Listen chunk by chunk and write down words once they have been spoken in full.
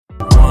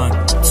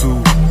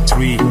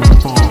3,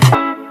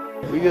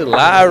 4. We just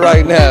live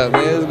right now,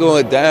 man. It's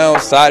going down,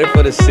 excited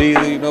for the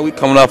season. You know, we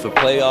coming off a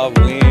playoff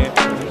win.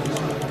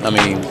 I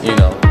mean, you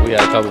know, we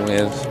had a couple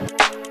wins.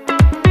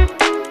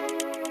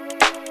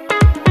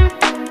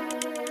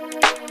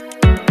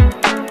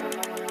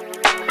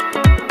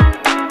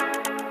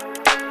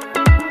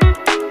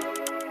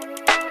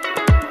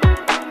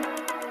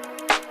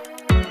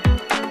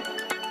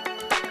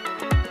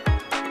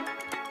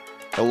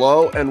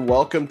 Hello and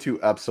welcome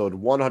to episode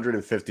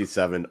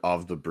 157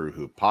 of the Brew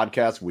Hoop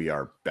podcast. We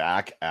are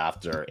back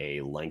after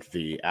a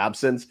lengthy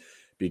absence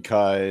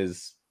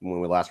because when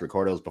we last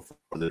recorded it was before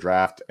the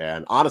draft.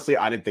 And honestly,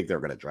 I didn't think they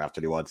were going to draft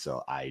anyone,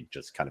 so I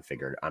just kind of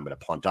figured I'm going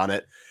to punt on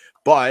it.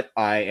 But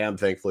I am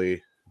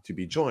thankfully to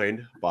be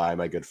joined by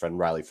my good friend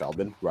Riley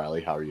Feldman.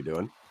 Riley, how are you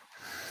doing?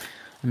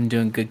 I'm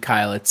doing good,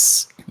 Kyle. It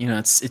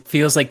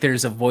feels like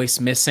there's a voice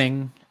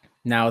missing.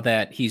 Now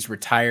that he's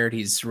retired,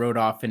 he's rode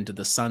off into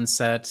the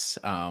sunset.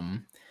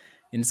 And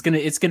it's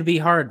gonna be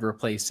hard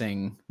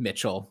replacing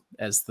Mitchell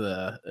as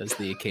the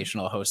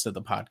occasional host of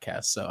the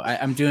podcast. So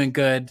I'm doing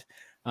good.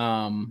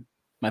 My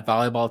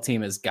volleyball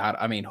team has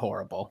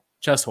horrible,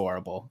 just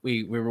horrible.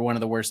 We were one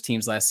of the worst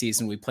teams last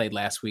season. We played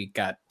last week,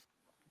 got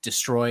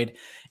destroyed.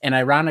 And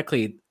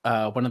ironically,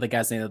 one of the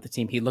guys on the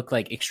team, he looked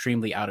like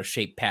extremely out of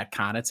shape Pat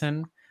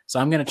Connaughton.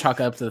 So I'm gonna chalk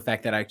it up to the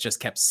fact that I just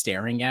kept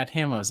staring at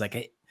him. I was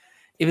like,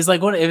 it was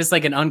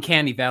like an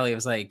uncanny valley. It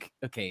was like,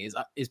 okay,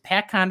 is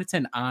Pat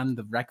Connaughton on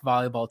the rec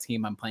volleyball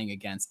team I'm playing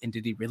against? And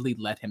did he really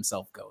let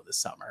himself go this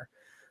summer?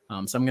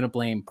 So I'm going to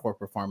blame poor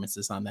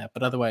performances on that.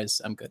 But otherwise,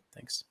 I'm good.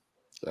 Thanks.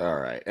 All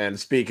right. And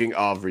speaking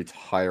of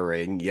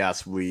retiring,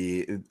 yes,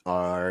 we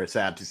are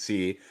sad to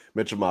see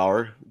Mitchell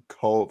Maurer,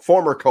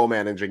 former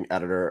co-managing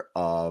editor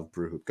of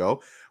Brew Hoop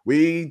Go.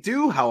 We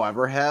do,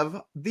 however, have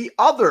the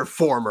other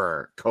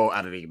former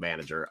co-editing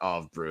manager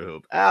of Brew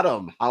Hoop.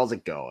 Adam, how's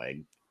it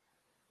going?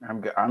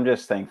 I'm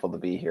just thankful to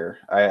be here.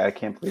 I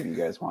can't believe you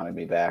guys wanted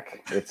me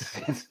back.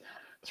 It's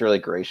really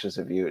gracious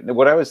of you.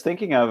 What I was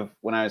thinking of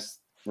when I was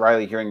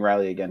hearing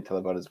Riley again tell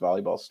about his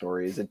volleyball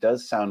stories, it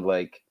does sound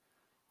like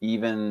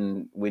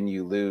even when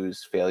you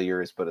lose,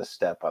 failure is but a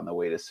step on the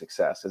way to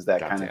success. Is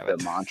that kind of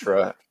the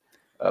mantra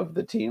of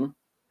the team?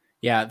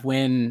 Yeah,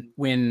 when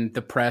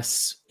the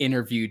press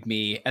interviewed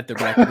me at the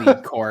rec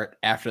league court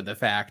after the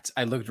fact,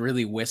 I looked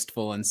really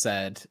wistful and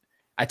said,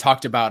 I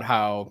talked about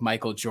how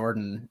Michael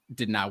Jordan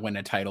did not win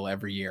a title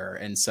every year.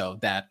 And so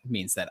that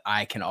means that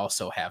I can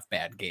also have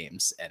bad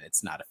games and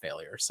it's not a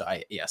failure. So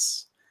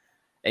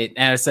and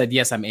I said,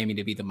 yes, I'm aiming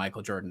to be the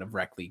Michael Jordan of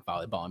rec league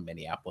volleyball in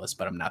Minneapolis,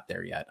 but I'm not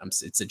there yet.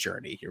 It's a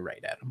journey. You're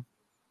right, Adam.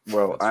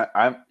 Well,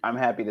 I'm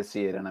happy to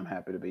see it. And I'm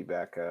happy to be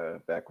back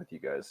with you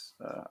guys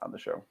on the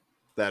show.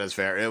 That is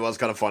fair. It was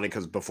kind of funny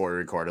because before we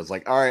recorded, it's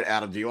like, all right,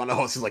 Adam, do you want to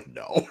host? He's like,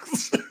 no,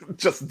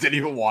 just didn't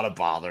even want to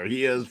bother.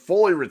 He is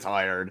fully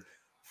retired.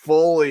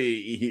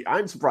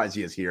 I'm surprised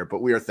he is here,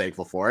 but we are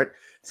thankful for it.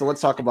 So let's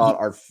talk about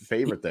our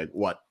favorite thing.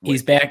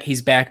 He's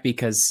back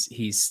because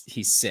he's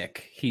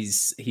sick.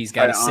 He's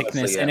got a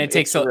sickness, and it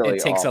takes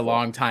a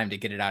long time to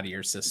get it out of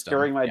your system.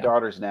 During my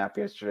daughter's nap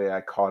yesterday,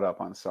 I caught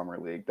up on Summer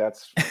League.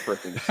 That's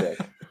freaking sick.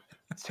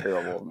 It's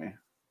terrible of me.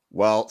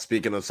 Well,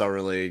 speaking of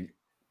Summer League,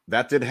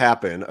 that did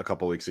happen a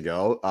couple weeks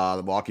ago.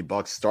 The Milwaukee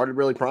Bucks started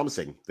really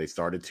promising. They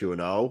started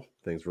 2-0.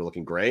 Things were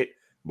looking great.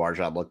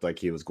 Marjan looked like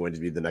he was going to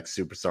be the next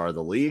superstar of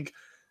the league.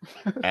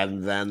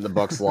 And then the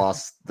Bucks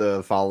lost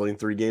the following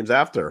 3 games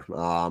after.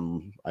 I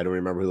don't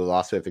remember who they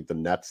lost to. I think the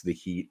Nets, the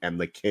Heat, and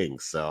the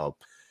Kings. So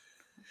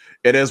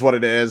it is what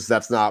it is.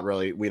 That's not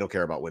really, we don't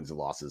care about wins and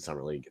losses in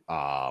Summer League.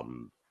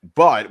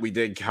 But we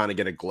did kind of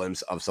get a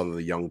glimpse of some of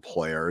the young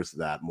players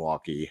that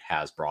Milwaukee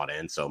has brought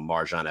in. So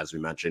Marjan, as we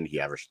mentioned, he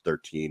averaged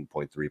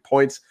 13.3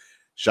 points,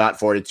 shot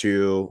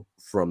 42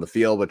 from the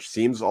field, which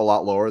seems a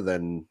lot lower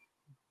than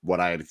what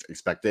I had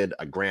expected.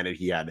 Granted,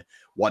 he had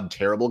one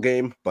terrible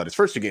game, but his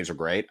first 2 games were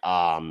great.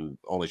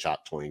 Only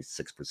shot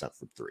 26%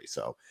 from 3,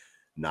 so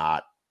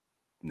not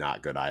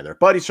good either.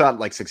 But he shot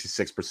like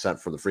 66%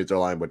 from the free throw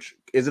line, which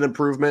is an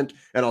improvement,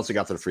 and also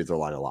got to the free throw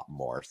line a lot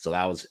more. So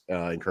that was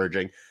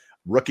encouraging.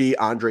 Rookie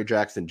Andre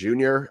Jackson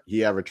Jr.,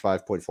 he averaged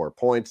 5.4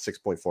 points,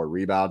 6.4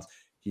 rebounds.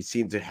 He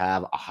seemed to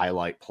have a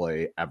highlight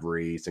play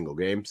every single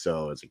game,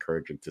 so it's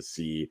encouraging to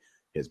see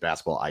his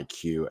basketball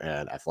IQ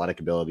and athletic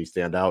ability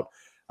stand out.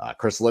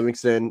 Chris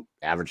Livingston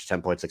averaged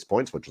 10.6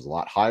 points, which was a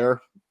lot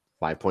higher,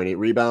 5.8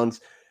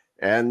 rebounds.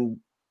 And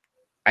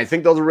I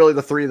think those are really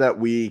the 3 that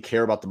we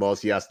care about the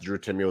most. Yes, Drew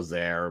Timme was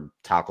there.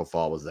 Taco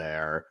Fall was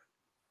there.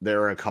 There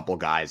are a couple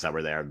guys that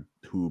were there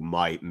who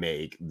might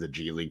make the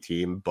G League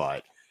team.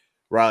 But,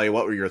 Riley,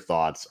 what were your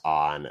thoughts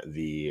on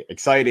the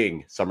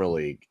exciting Summer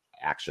League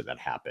action that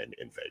happened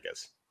in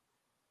Vegas?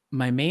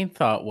 My main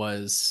thought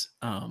was,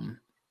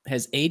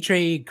 has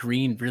AJ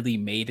Green really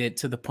made it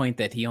to the point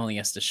that he only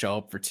has to show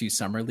up for 2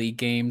 Summer League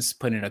games,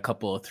 put in a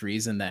couple of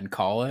threes, and then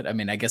call it? I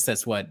mean, I guess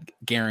that's what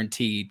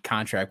guaranteed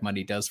contract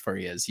money does for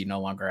you, is you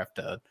no longer have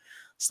to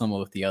slumber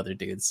with the other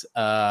dudes.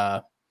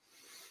 I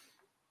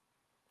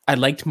I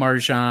liked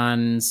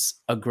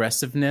Marjan's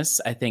aggressiveness.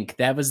 I think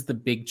that was the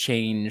big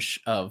change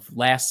of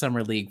last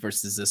summer league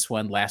versus this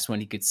one. Last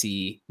one, you could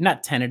see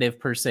not tentative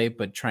per se,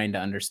 but trying to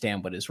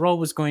understand what his role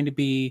was going to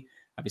be.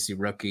 Obviously,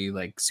 rookie,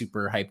 like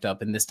super hyped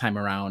up. And this time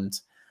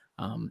around,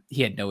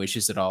 he had no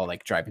issues at all,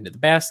 like driving to the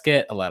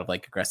basket, a lot of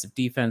like aggressive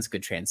defense,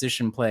 good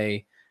transition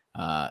play.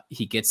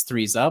 He gets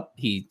threes up.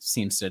 He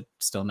seems to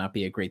still not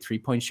be a great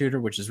 3-point shooter,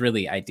 which is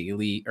really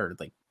ideally, or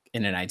like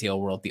in an ideal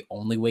world, the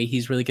only way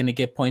he's really going to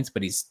get points,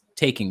 but he's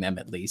taking them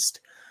at least.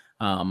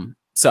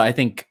 So I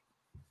think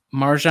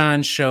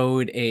Marjan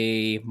showed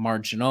a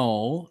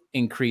marginal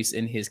increase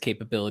in his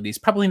capabilities,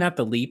 probably not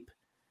the leap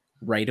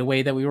right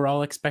away that we were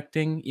all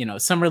expecting. You know,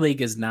 summer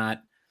league is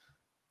not,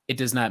 it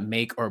does not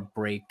make or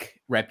break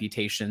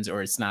reputations,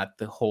 or it's not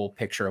the whole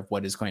picture of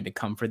what is going to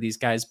come for these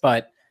guys.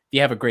 But if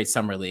you have a great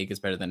summer league, it's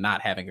better than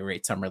not having a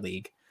great summer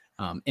league.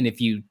 And if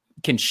you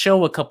can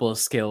show a couple of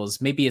skills,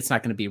 maybe it's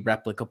not going to be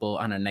replicable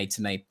on a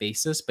night-to-night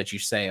basis, but you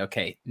say,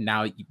 okay,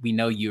 now we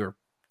know you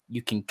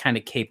can kind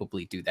of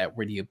capably do that.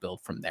 Where do you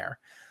build from there?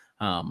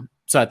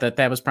 So I thought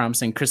that was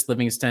promising. Chris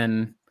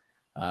Livingston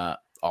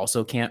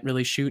also can't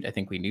really shoot. I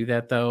think we knew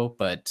that though,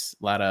 but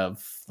a lot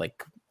of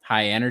like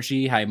high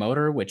energy, high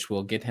motor, which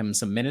will get him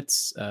some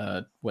minutes,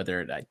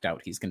 whether I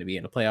doubt he's going to be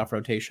in a playoff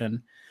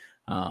rotation.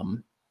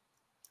 I'm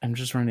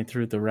just running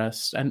through the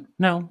rest. And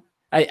no,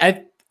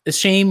 I a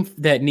shame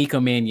that Nico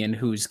Mannion,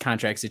 whose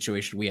contract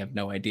situation we have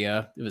no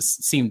idea,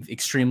 seemed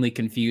extremely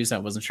confused. I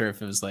wasn't sure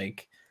if it was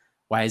like,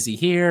 why is he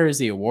here? Is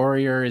he a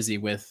Warrior? Is he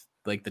with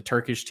like the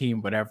Turkish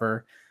team?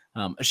 Whatever.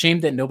 A shame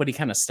that nobody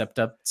kind of stepped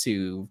up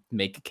to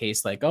make a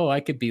case like, oh, I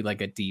could be like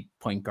a deep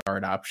point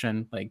guard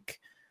option. Like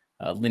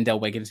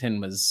Lindell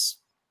Wigginton was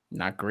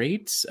not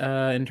great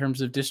in terms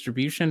of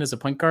distribution as a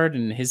point guard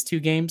in his 2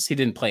 games. He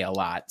didn't play a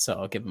lot, so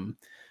I'll give him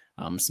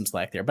some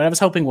slack there. But I was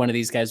hoping one of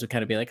these guys would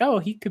kind of be like, oh,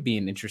 he could be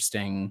an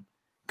interesting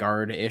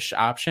guard-ish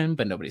option,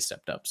 but nobody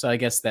stepped up. So I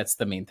guess that's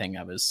the main thing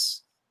I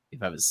was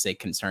say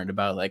concerned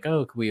about, like,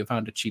 oh, could we have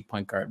found a cheap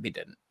point guard? We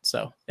didn't.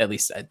 So at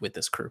least with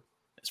this crew,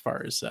 as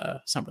far as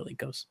Summer League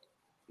goes.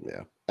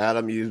 Yeah.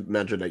 Adam, you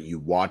mentioned that you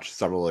watched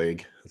Summer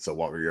League. So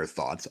what were your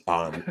thoughts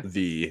on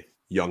the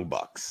Young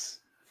Bucks?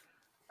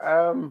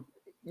 You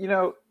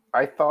know,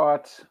 I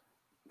thought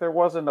there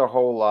wasn't a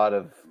whole lot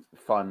of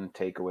fun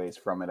takeaways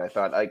from it. I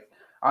thought like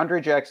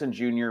Andre Jackson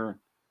Jr.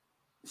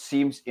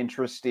 seems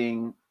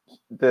interesting.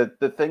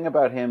 The thing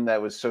about him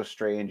that was so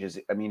strange is,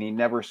 I mean, he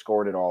never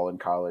scored at all in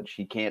college.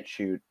 He can't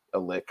shoot a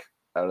lick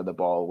out of the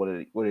ball.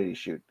 What did he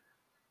shoot?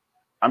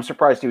 I'm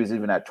surprised he was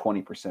even at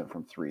 20%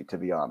 from 3, to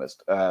be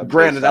honest.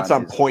 Granted, that's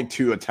on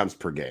 0.2 attempts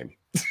per game.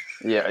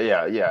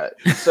 Yeah.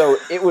 So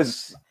it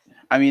was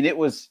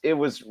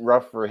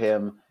rough for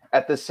him.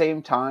 At the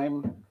same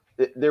time,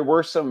 there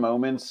were some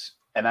moments,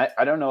 and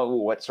I don't know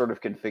what sort of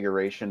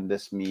configuration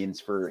this means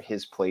for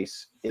his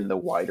place in the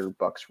wider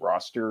Bucks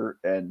roster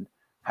and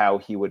how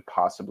he would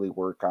possibly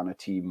work on a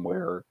team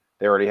where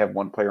they already have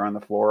one player on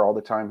the floor all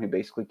the time who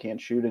basically can't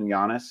shoot in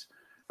Giannis.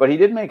 But he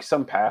did make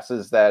some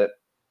passes that,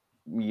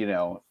 you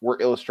know, were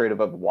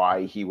illustrative of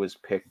why he was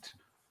picked,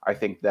 I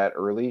think, that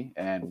early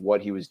and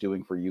what he was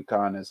doing for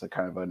UConn as a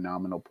kind of a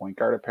nominal point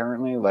guard,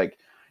 apparently. Like,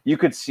 you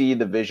could see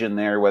the vision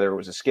there, whether it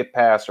was a skip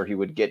pass or he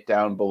would get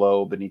down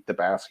below beneath the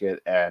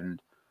basket.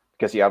 And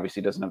because he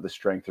obviously doesn't have the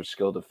strength or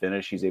skill to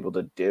finish, he's able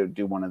to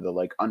do one of the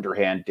like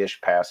underhand dish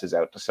passes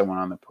out to someone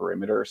on the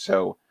perimeter.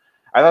 So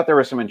I thought there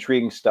was some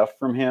intriguing stuff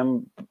from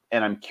him,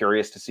 and I'm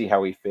curious to see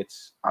how he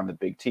fits on the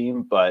big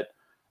team. But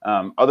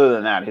other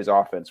than that, his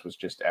offense was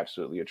just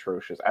absolutely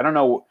atrocious. I don't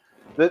know.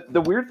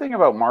 The weird thing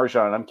about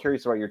Marjan, I'm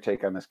curious about your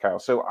take on this, Kyle.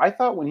 So I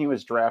thought when he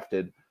was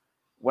drafted,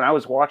 when I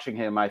was watching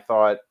him, I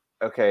thought,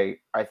 okay,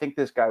 I think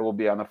this guy will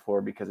be on the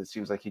floor because it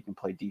seems like he can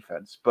play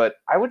defense. But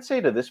I would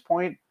say to this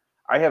point,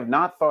 I have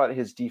not thought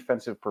his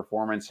defensive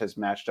performance has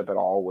matched up at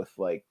all with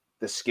like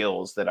the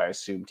skills that I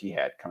assumed he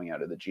had coming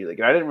out of the G League.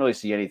 And I didn't really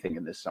see anything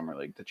in this summer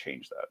league to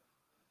change that.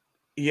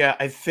 Yeah,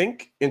 I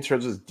think in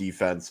terms of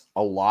defense,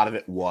 a lot of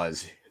it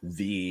was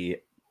the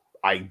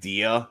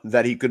idea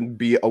that he could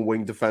be a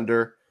wing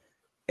defender.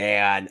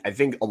 And I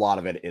think a lot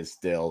of it is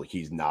still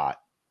he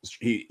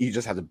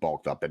just hasn't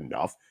bulked up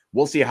enough.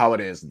 We'll see how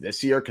it is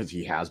this year because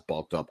he has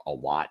bulked up a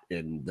lot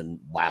in the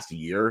last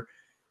year.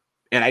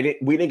 And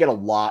we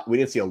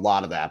didn't see a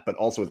lot of that, but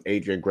also with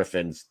Adrian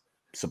Griffin's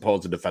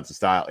supposed defensive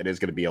style, it is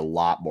going to be a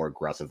lot more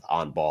aggressive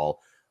on ball,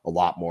 a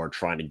lot more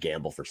trying to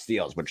gamble for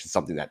steals, which is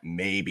something that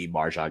maybe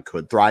Marjan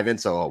could thrive in.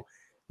 So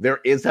there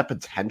is that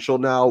potential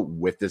now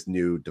with this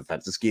new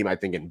defensive scheme. I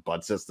think in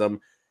Bud's system,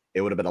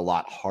 it would have been a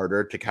lot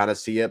harder to kind of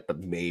see it, but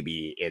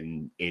maybe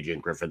in Adrian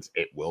Griffin's,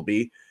 it will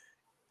be.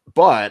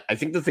 But I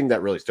think the thing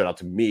that really stood out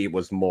to me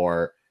was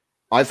more,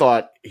 I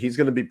thought he's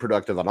going to be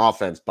productive on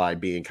offense by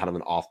being kind of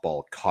an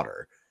off-ball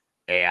cutter.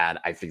 And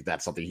I think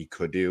that's something he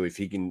could do. If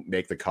he can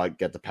make the cut,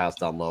 get the pass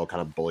down low,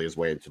 kind of bully his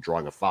way into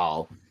drawing a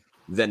foul,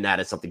 then that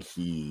is something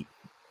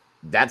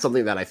that's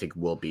something that I think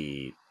will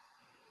be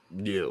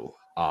new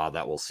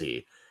that we'll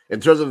see. In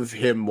terms of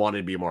him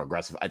wanting to be more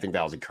aggressive, I think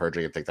that was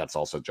encouraging. I think that's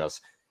also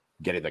just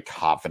getting the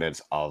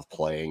confidence of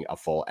playing a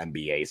full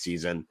NBA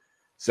season.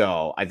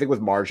 So I think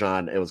with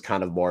MarJon, it was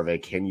kind of more of a,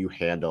 can you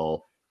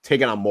handle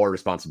taking on more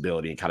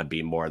responsibility and kind of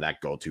being more of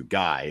that go-to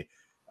guy?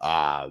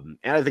 And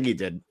I think he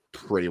did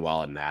pretty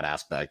well in that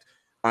aspect.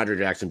 Andre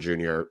Jackson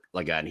Jr.,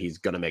 again, he's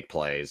going to make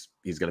plays.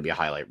 He's going to be a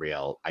highlight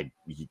reel.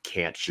 He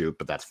can't shoot,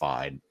 but that's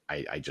fine.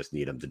 I just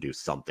need him to do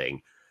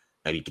something,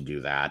 and he can do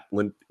that.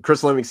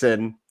 Chris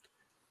Livingston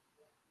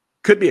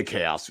could be a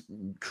chaos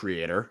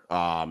creator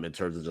in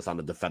terms of just on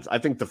the defense. I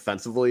think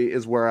defensively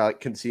is where I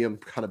can see him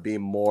kind of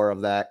being more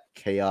of that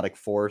chaotic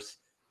force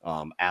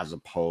as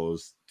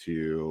opposed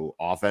to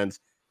offense.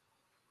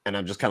 And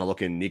I'm just kind of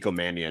looking, Nico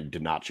Mannion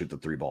did not shoot the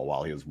 3-ball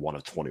well. He was 1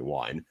 of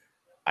 21.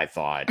 I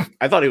thought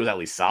he was at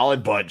least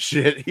solid, but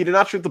shit, he did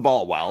not shoot the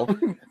ball well.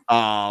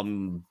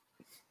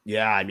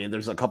 Yeah, I mean,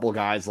 there's a couple of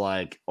guys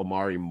like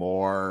Omari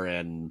Moore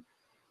and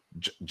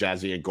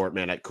Jazzy and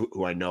Gortman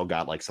who I know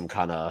got like some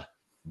kind of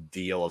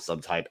deal of some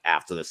type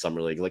after the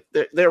summer league. Like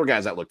there were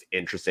guys that looked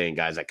interesting,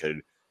 guys that could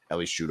at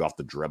least shoot off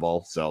the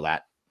dribble. So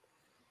that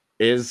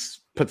is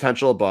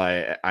potential,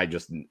 but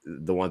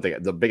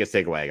the biggest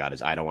takeaway I got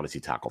is I don't want to see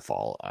Taco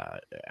Fall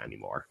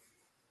anymore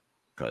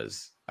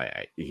because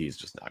he's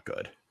just not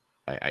good.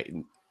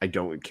 I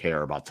don't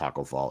care about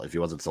Taco Fall. If he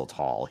wasn't so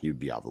tall, he would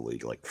be out of the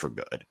league like for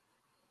good.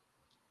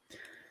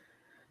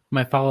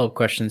 My follow-up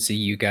question to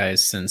you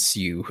guys, since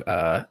you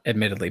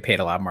admittedly paid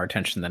a lot more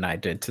attention than I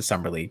did to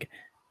Summer League.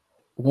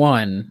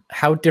 One,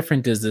 how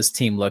different does this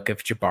team look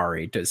if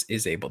Jabari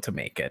is able to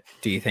make it?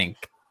 Do you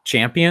think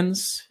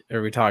champions?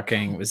 Are we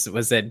talking,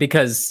 was it,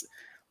 because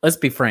let's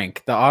be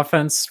frank, the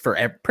offense for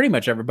pretty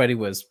much everybody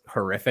was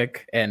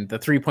horrific, and the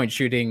 3-point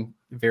shooting,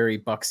 very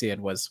Bucksian,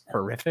 was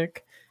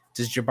horrific.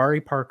 Does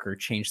Jabari Parker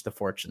change the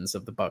fortunes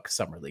of the Bucks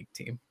Summer League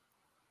team?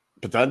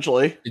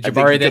 Potentially. The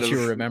Jabari that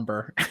you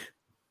remember.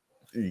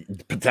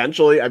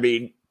 Potentially. I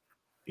mean,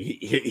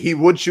 he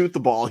would shoot the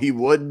ball.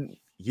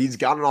 He's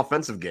got an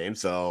offensive game,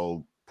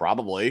 so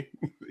probably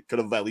could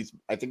have at least,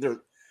 I don't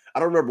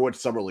remember which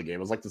Summer League game. It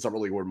was like the Summer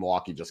League where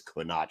Milwaukee just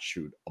could not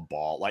shoot a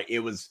ball. Like it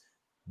was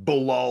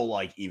below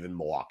like even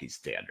Milwaukee's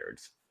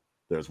standards.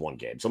 There's one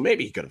game. So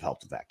maybe he could have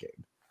helped with that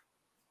game.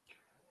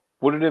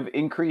 Would it have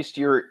increased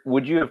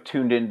would you have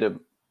tuned into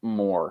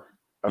more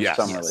of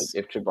Summer League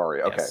if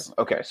Jabari? Okay. Yes.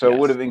 Okay. So it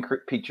would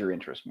have piqued your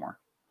interest more.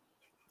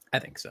 I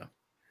think so.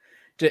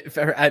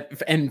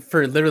 And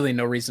for literally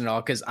no reason at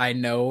all, because I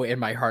know in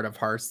my heart of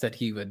hearts that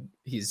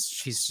he's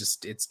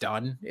just, it's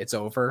done, it's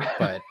over.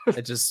 But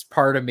it just,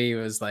 part of me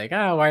was like,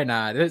 oh, why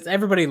not?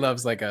 Everybody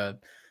loves like a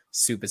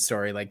stupid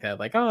story like that,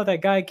 like, oh,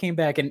 that guy came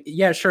back, and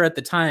yeah, sure, at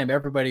the time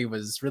everybody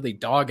was really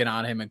dogging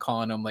on him and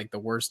calling him like the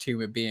worst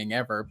human being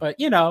ever. But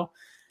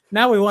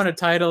now we won a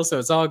title, so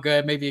it's all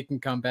good. Maybe he can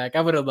come back.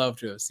 I would have loved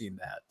to have seen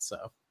that.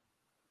 So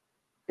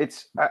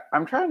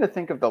I'm trying to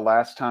think of the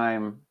last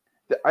time.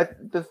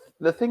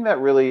 The thing that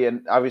really,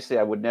 and obviously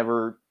I would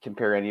never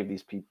compare any of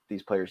these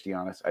players to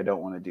Giannis. I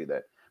don't want to do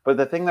that. But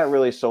the thing that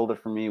really sold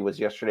it for me was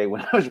yesterday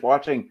when I was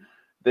watching.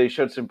 They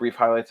showed some brief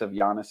highlights of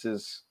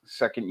Giannis's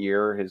second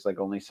year, his like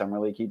only Summer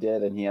League he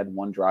did, and he had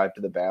one drive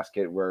to the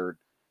basket where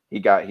he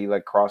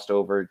like crossed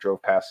over,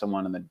 drove past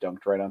someone, and then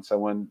dunked right on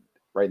someone,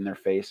 right in their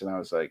face. And I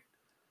was like,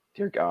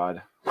 dear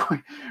God,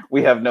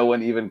 we have no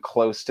one even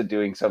close to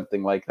doing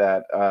something like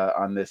that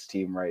on this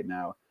team right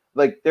now.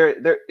 Like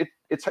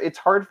it's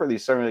hard for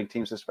these Summer League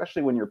teams,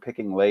 especially when you're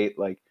picking late.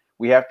 Like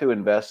we have to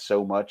invest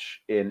so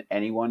much in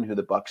anyone who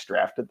the Bucks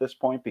draft at this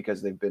point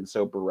because they've been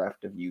so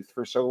bereft of youth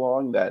for so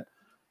long that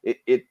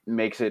it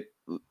makes it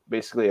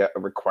basically a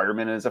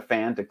requirement as a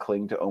fan to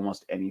cling to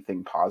almost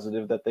anything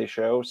positive that they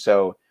show.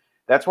 So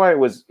that's why it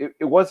was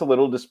a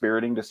little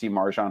dispiriting to see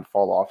MarJon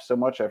fall off so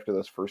much after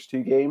those first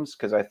two games,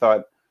 because I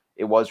thought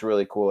it was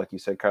really cool, like you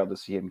said, Kyle, to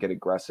see him get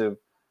aggressive.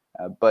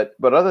 But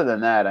other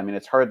than that, I mean,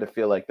 it's hard to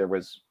feel like there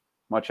was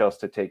much else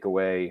to take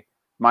away.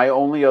 My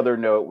only other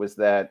note was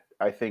that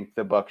I think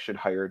the Bucks should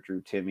hire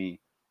Drew Timme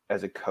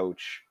as a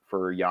coach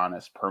for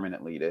Giannis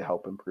permanently to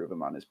help improve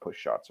him on his push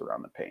shots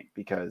around the paint,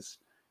 because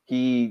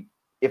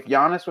if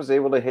Giannis was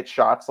able to hit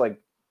shots like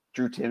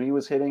Drew Timme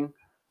was hitting,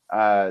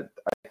 I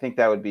think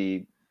that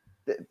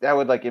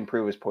would like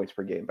improve his points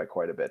per game by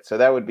quite a bit. So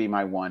that would be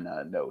my one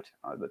note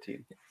on the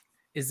team.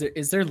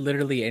 Is there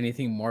literally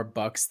anything more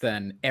Bucks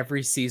than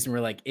every season we're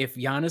like, if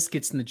Giannis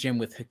gets in the gym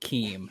with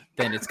Hakeem,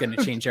 then it's going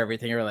to change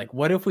everything? Or like,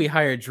 what if we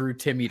hire Drew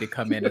Timme to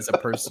come in as a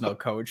personal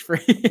coach for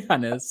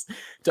Giannis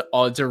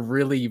to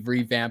really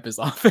revamp his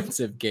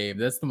offensive game?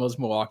 That's the most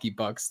Milwaukee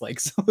Bucks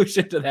like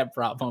solution to that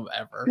problem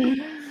ever.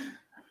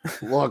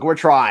 Look, we're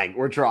trying.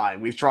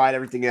 We've tried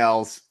everything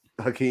else.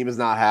 Hakeem is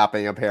not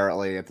happening.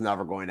 Apparently, it's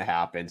never going to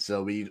happen.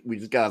 So we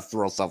just gotta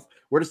throw stuff.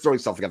 We're just throwing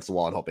stuff against the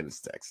wall and hoping it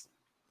sticks.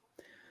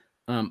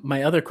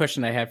 My other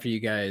question I have for you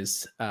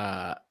guys,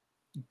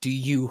 do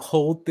you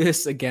hold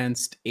this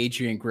against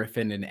Adrian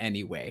Griffin in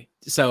any way?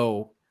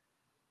 So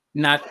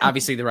not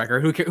obviously the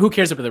record. Who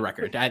cares about the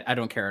record? I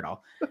don't care at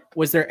all.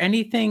 Was there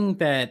anything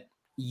that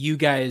you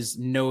guys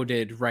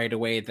noted right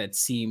away that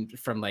seemed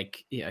from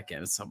like, yeah,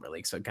 again, it's summer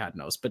league, so God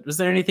knows, but was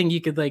there anything you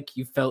could like,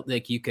 you felt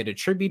like you could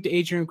attribute to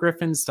Adrian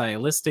Griffin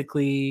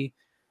stylistically?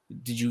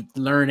 Did you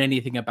learn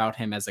anything about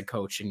him as a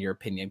coach, in your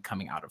opinion,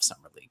 coming out of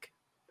summer league?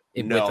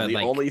 No,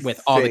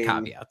 With all the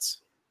caveats.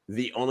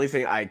 The only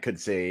thing I could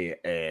say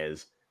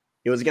is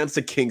it was against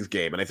the Kings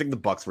game, and I think the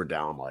Bucks were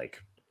down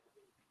like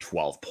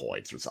 12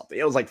 points or something.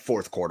 It was like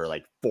fourth quarter,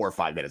 like 4 or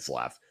 5 minutes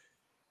left.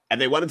 And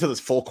they went into this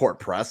full court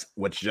press,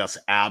 which just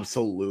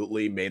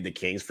absolutely made the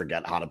Kings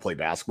forget how to play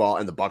basketball.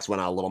 And the Bucks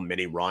went on a little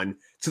mini run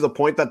to the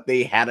point that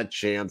they had a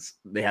chance.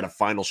 They had a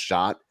final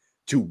shot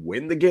to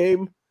win the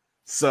game.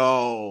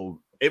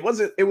 So it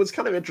was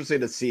kind of interesting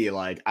to see.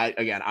 Like, I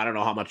don't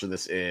know how much of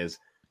this is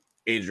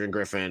Adrian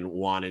Griffin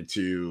wanted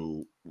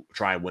to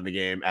try and win the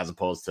game as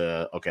opposed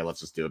to, okay, let's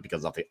just do it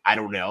because nothing. I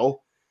don't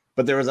know.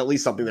 But there was at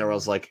least something there where I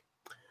was like,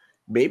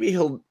 maybe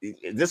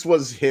this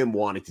was him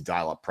wanting to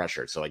dial up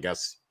pressure. So I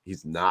guess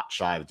he's not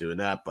shy of doing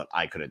that, but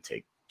I couldn't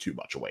take too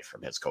much away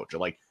from his coach.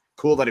 Like,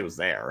 cool that he was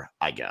there,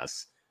 I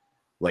guess.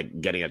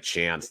 Like, getting a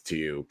chance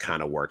to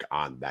kind of work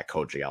on that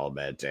coaching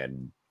element,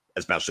 and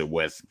especially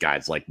with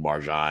guys like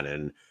MarJon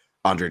and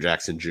Andre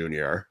Jackson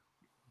Jr.,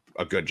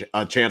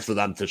 a chance for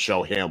them to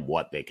show him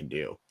what they can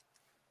do.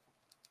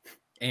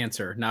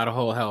 Answer, not a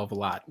whole hell of a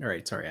lot. All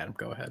right, sorry, Adam,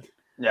 go ahead.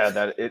 Yeah,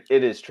 that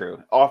it is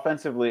true.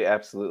 Offensively,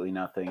 absolutely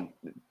nothing.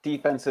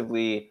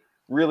 Defensively,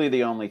 really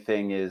the only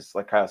thing is,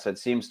 like Kyle said,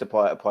 seems to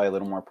apply a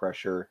little more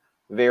pressure,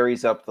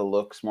 varies up the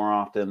looks more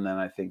often than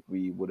I think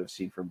we would have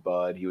seen from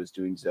Bud. He was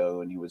doing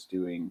zone, he was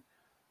doing,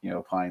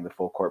 applying the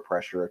full court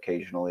pressure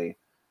occasionally.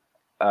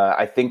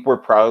 I think we're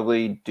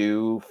probably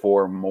due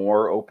for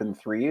more open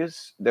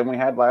threes than we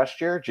had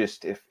last year.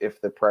 Just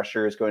if the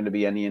pressure is going to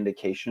be any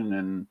indication,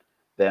 and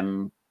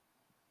them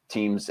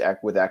teams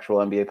act with actual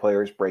NBA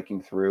players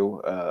breaking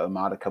through a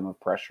modicum of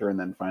pressure and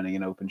then finding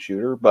an open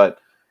shooter. But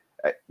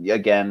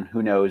again,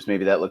 who knows?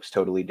 Maybe that looks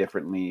totally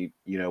differently,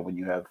 when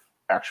you have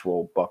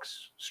actual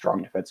Bucks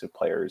strong defensive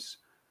players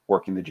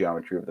working the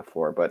geometry of the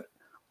floor. But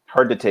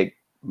hard to take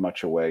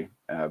much away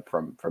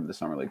from the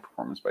summer league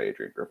performance by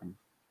Adrian Griffin.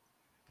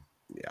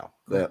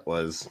 Yeah, it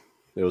was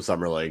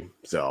summer league,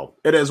 so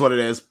it is what it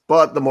is.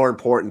 But the more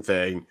important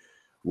thing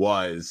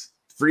was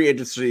free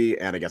agency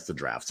and I guess the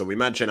draft. So we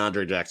mentioned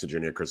Andre Jackson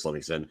Jr., Chris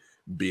Livingston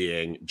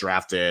being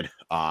drafted.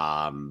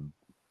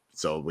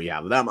 So we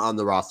have them on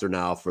the roster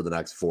now for the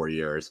next 4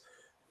 years.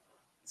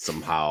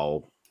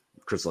 Somehow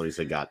Chris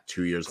Livingston got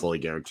 2 years fully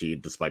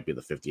guaranteed, despite being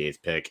the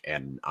 58th pick,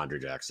 and Andre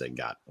Jackson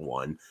got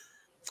 1.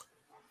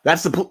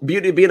 That's the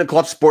beauty of being a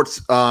clutch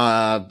sports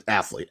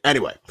athlete.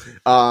 Anyway,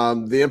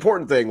 the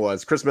important thing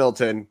was Chris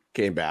Middleton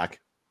came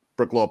back.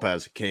 Brook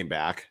Lopez came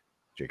back.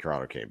 Jay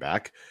Crowder came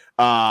back.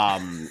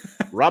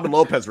 Robin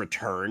Lopez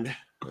returned.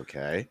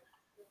 Okay.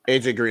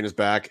 AJ Green is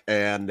back,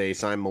 and they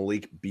signed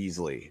Malik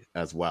Beasley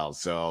as well.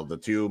 So the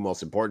two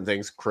most important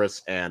things,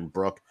 Chris and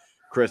Brook.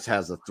 Chris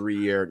has a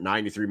 3-year,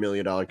 $93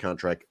 million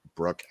contract.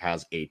 Brook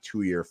has a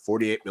 2-year,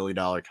 $48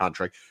 million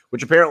contract,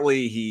 which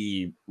apparently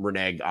he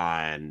reneged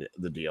on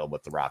the deal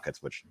with the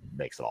Rockets, which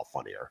makes it all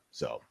funnier.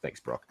 So thanks,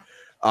 Brook.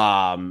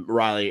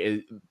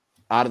 Riley,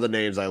 out of the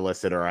names I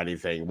listed or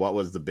anything, what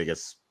was the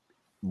biggest,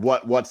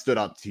 what stood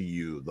out to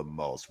you the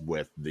most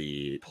with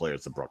the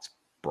players that Brooks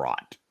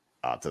brought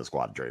to the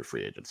squad during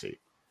free agency?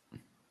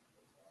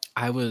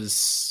 I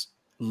was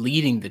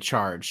leading the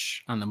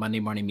charge on the Monday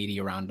Morning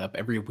Media Roundup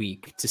every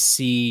week to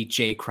see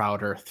Jay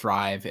Crowder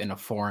thrive in a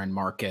foreign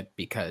market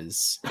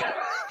because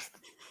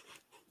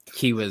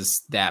he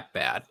was that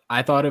bad.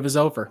 I thought it was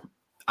over.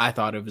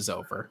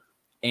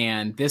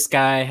 And this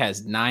guy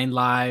has 9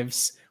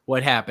 lives.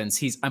 What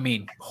happens?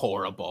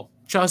 Horrible.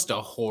 Just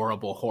a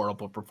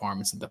horrible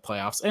performance in the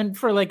playoffs and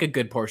for like a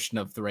good portion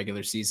of the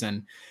regular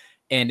season.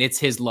 And it's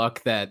his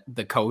luck that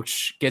the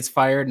coach gets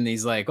fired, and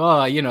he's like,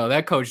 oh,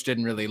 that coach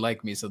didn't really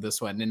like me, so this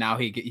one. And now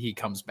he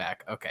comes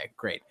back. Okay,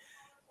 great.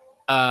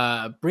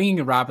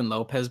 Bringing Robin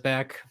Lopez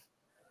back,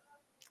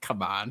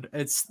 come on.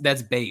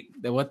 That's bait.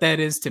 What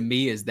that is to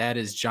me is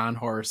John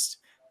Horst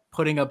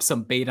putting up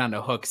some bait on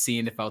a hook,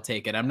 seeing if I'll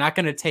take it. I'm not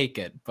going to take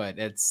it, but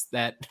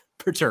that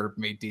perturbed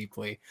me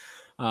deeply.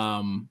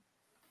 The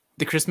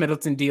Chris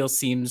Middleton deal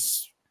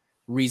seems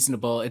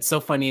reasonable. It's so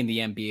funny in the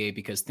NBA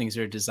because things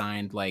are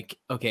designed like,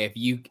 okay, if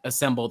you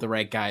assemble the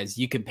right guys,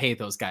 you can pay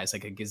those guys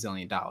like $1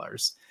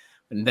 gazillion.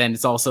 And then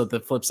it's also the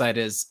flip side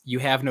is you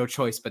have no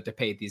choice but to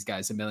pay these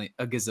guys $1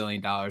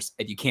 gazillion,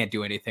 and you can't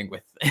do anything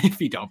with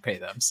if you don't pay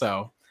them.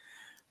 So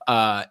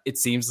it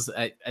seems,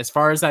 as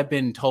far as I've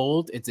been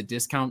told, it's a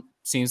discount.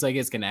 Seems like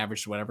it's going to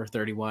average whatever,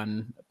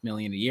 31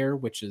 million a year,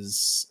 which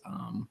is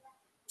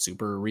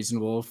super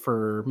reasonable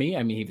for me.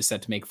 I mean, he was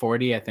set to make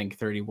 40. I think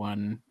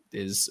 31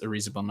 is a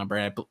reasonable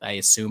number. I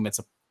assume it's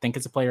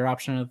a player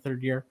option in the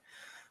 3rd year,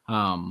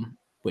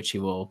 which he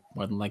will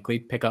more than likely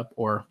pick up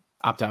or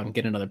opt out and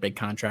get another big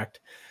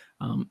contract.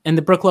 And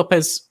the Brook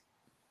Lopez,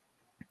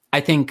 I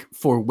think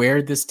for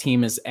where this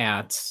team is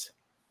at,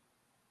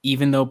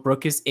 even though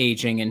Brook is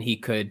aging and he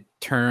could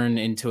turn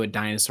into a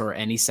dinosaur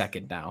any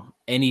second now,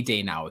 any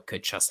day now, it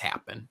could just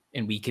happen.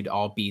 And we could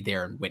all be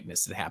there and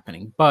witness it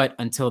happening. But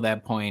until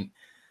that point,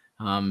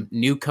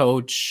 new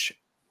coach,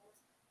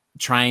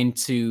 trying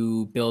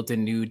to build a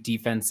new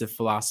defensive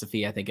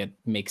philosophy. I think it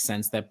makes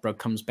sense that Brook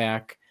comes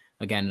back.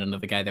 Again,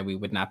 another guy that we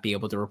would not be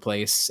able to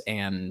replace.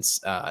 And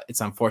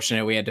it's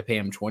unfortunate we had to pay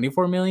him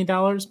 $24 million,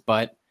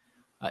 but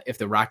if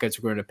the Rockets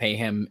were going to pay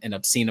him an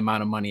obscene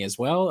amount of money as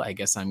well, I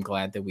guess I'm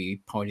glad that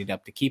we ponied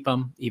up to keep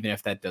him, even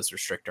if that does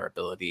restrict our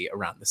ability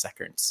around the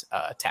second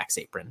tax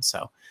apron.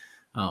 So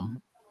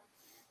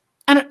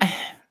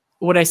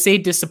would I say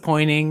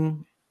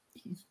disappointing?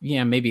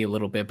 Yeah, maybe a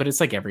little bit, but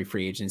it's like every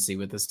free agency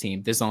with this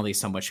team. There's only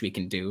so much we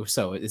can do.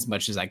 So as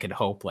much as I could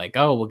hope, like,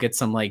 oh, we'll get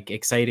some like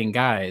exciting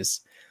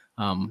guys.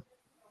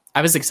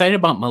 I was excited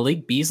about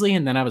Malik Beasley,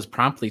 and then I was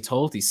promptly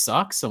told he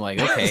sucks. I'm like,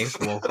 okay,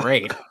 well,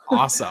 great,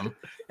 awesome.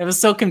 I was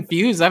so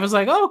confused. I was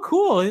like, oh,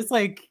 cool. It's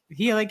like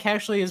he like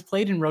actually has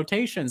played in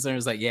rotations, and I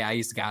was like, yeah,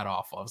 he's got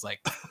awful. I was like,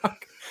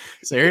 fuck.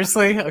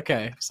 Seriously,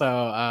 okay.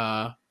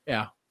 So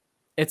yeah,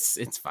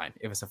 it's fine.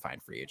 It was a fine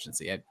free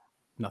agency.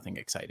 Nothing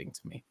exciting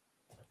to me.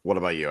 What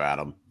about you,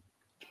 Adam?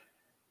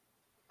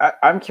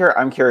 I'm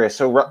curious.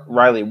 So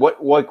Riley,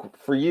 what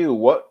for you?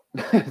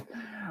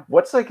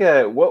 What's like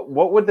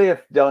what would they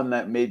have done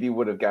that maybe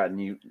would have gotten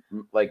you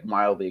like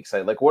mildly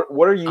excited? Like what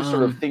are you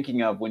sort of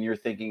thinking of when you're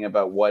thinking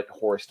about what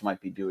Horst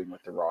might be doing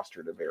with the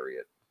roster to vary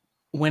it?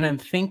 When I'm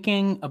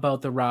thinking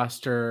about the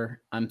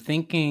roster, I'm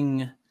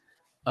thinking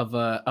of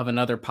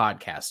another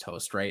podcast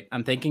host, right?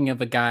 I'm thinking of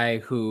a guy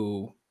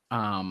who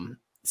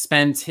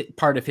spent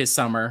part of his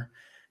summer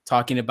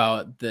talking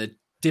about the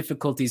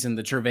difficulties and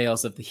the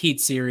travails of the Heat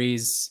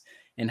series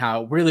and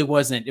how it really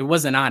wasn't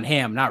on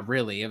him. Not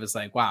really. It was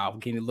like, wow,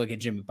 can you look at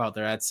Jimmy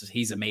Butler?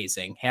 He's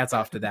amazing. Hats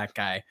off to that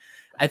guy.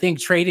 I think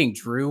trading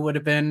Drew would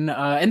have been,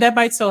 and that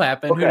might still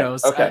happen. Okay, Who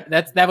knows? okay.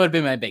 That would have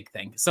been my big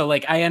thing. So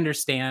like, I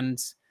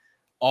understand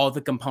all the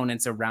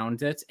components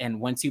around it.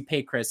 And once you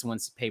pay Chris,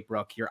 once you pay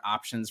Brooke, your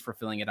options for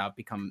filling it out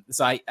become,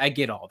 so I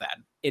get all that.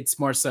 It's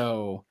more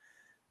so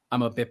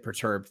I'm a bit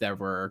perturbed that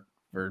we're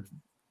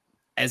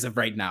as of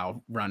right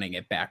now running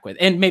it back with,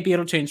 and maybe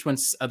it'll change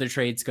once other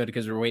trades go,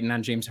 because we're waiting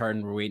on James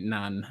Harden, we're waiting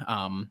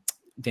on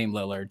Dame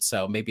Lillard,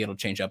 so maybe it'll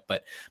change up.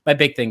 But my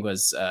big thing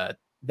was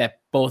that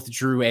both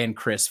Drew and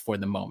Chris for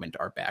the moment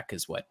are back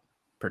is what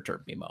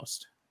perturbed me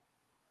most.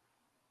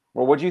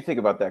 Well, what do you think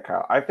about that,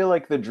 Kyle? I feel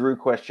like the Drew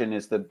question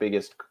is the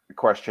biggest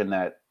question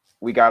that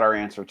we got our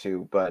answer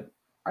to, but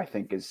I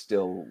think is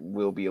still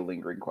will be a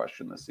lingering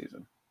question this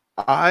season.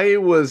 I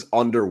was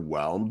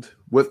underwhelmed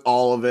with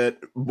all of it,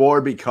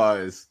 more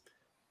because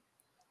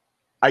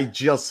I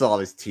just saw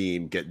this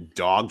team get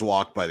dog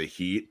walked by the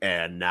Heat,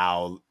 and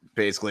now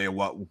basically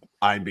what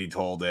I'm being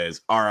told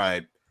is, all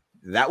right,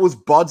 that was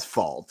Bud's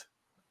fault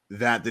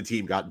that the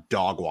team got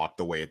dog walked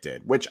the way it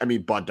did, which, I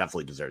mean, Bud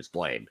definitely deserves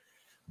blame.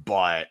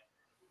 But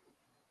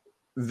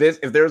if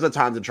there's a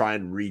time to try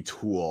and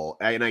retool,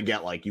 and I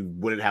get, like, you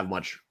wouldn't have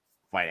much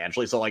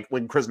financially. So, like,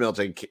 when Chris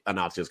Middleton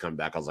announced he was coming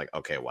back, I was like,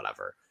 okay,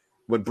 whatever.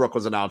 When Brooke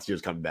was announced he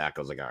was coming back,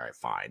 I was like, all right,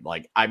 fine.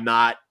 Like,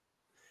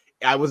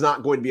 I was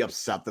not going to be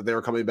upset that they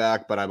were coming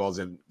back, but I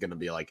wasn't going to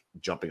be like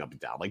jumping up and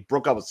down. Like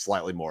Brooke, I was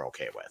slightly more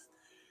okay with.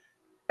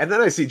 And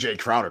then I see Jay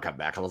Crowder come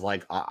back. I was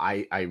like,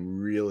 I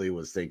really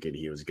was thinking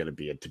he was going to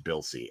be at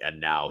Tbilisi,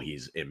 and now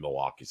he's in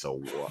Milwaukee.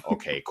 So,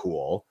 okay,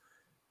 cool.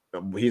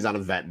 He's on a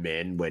vet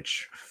min,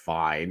 which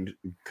fine.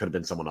 Could have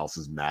been someone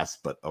else's mess,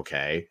 but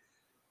okay.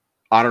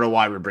 I don't know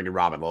why we're bringing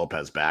Robin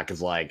Lopez back.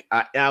 It's like,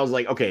 I was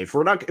like, okay, if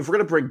we're going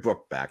to bring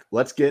Brooke back,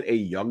 let's get a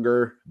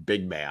younger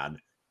big man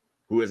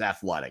who is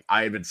athletic.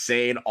 I have been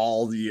saying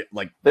all the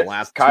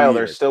last Kyle, 2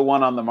 years. there's still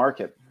one on the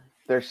market.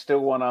 There's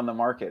still one on the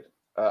market.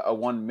 A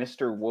one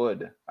Mr.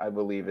 Wood, I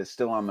believe, is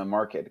still on the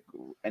market.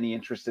 Any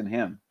interest in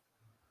him?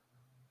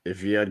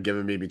 If you had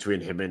given me between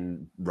him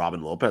and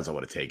Robin Lopez, I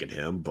would have taken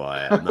him,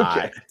 but I'm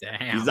not.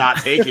 Damn. He's not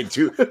taking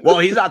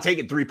he's not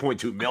taking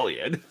 3.2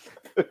 million.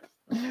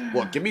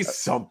 Look, give me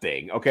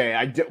something.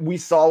 Okay, we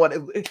saw what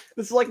this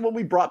is like when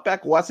we brought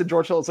back Wes and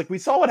George Hill. It's like we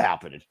saw what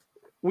happened.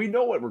 We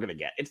know what we're gonna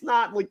get. It's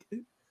not like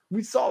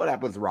we saw what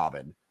happened with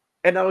Robin,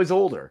 and now he's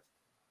older.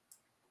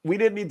 We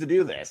didn't need to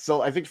do this.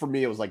 So I think for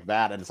me, it was like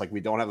that. And it's like,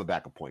 we don't have a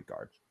backup point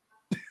guard.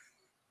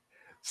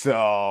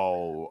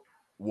 So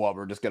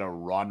we're just going to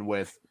run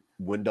with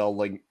Wendell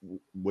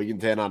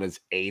Wigginton on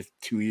his 8th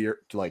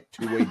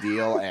two-way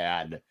deal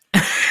and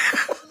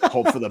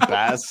hope for the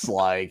best.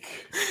 Like,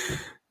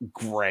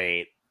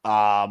 great.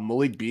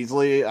 Malik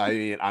Beasley, I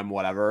mean, I'm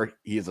whatever.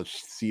 He's a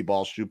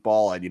see-ball, shoot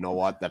ball. And you know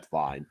what? That's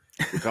fine.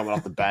 You're coming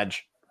off the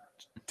bench.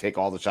 Take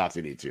all the shots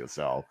you need to.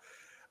 So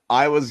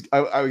I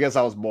guess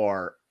I was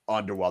more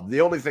underwhelmed.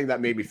 The only thing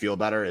that made me feel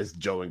better is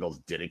Joe Ingles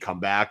didn't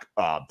come back.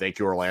 Thank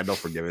you, Orlando,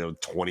 for giving him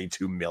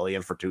 $22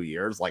 million for 2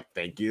 years. Like,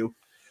 thank you.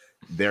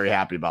 Very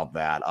happy about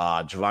that.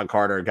 Javon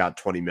Carter got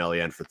 $20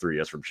 million for 3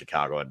 years from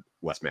Chicago, and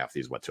Wes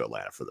Matthews went to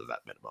Atlanta for the vet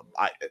minimum.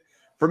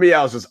 For me,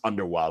 I was just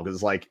underwhelmed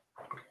because, like,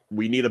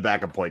 we need a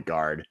backup point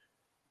guard.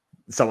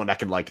 someone that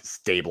can like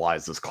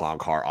stabilize this clown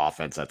car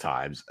offense at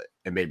times,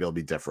 and maybe it'll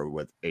be different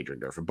with Adrian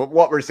Griffin. But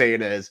what we're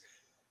saying is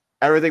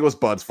everything was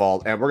Bud's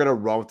fault, and we're gonna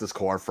run with this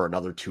core for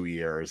another 2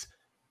 years,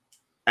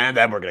 and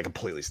then we're gonna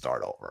completely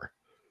start over.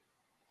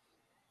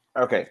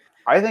 Okay,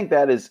 I think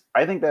that is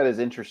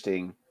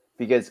interesting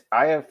because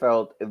I have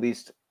felt, at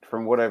least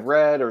from what I've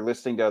read or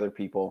listening to other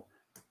people,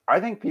 I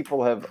think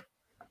people have.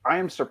 I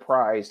am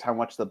surprised how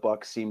much the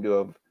Bucks seem to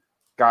have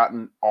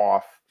gotten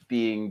off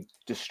being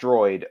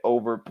destroyed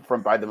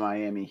by the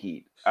Miami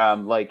Heat.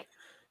 Like,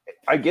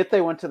 I get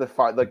they went to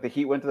the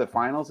Heat went to the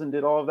finals and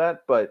did all of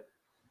that, but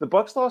the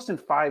Bucks lost in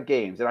 5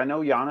 games, and I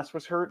know Giannis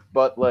was hurt,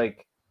 but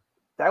like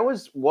that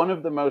was one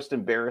of the most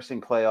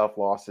embarrassing playoff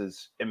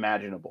losses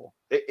imaginable.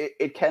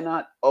 It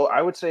cannot. Oh,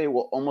 I would say it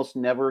will almost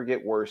never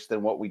get worse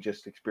than what we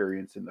just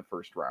experienced in the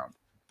first round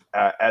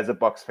as a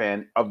Bucks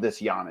fan of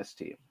this Giannis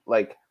team.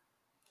 Like,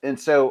 and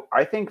so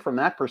I think from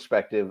that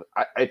perspective,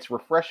 it's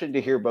refreshing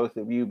to hear both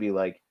of you be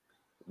like,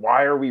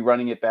 why are we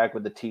running it back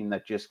with the team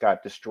that just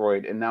got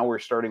destroyed? And now we're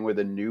starting with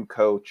a new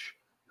coach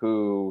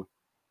who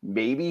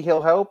maybe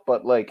he'll help,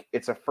 but like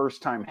it's a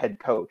first-time head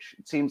coach.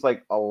 It seems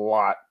like a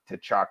lot to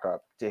chalk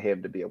up to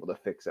him to be able to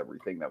fix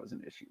everything that was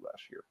an issue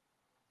last year.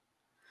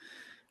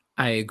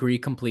 I agree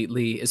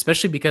completely,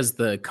 especially because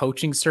the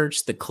coaching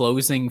search, the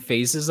closing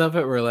phases of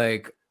it were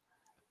like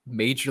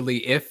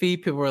majorly iffy.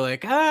 People were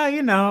like, I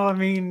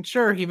mean,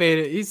 sure, he made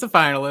it. He's the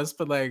finalist,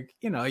 but like,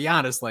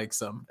 Giannis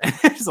likes him.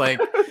 It's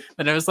like,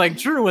 and it was like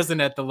Drew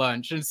wasn't at the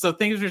lunch. And so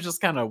things were just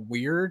kind of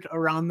weird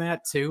around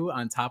that too,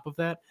 on top of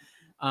that.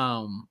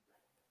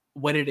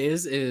 What it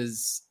is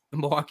the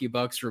Milwaukee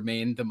Bucks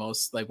remain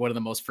one of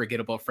the most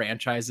forgettable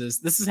franchises.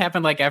 This has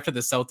happened like after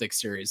the Celtics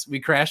series. We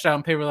crashed out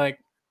and people were like,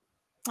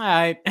 all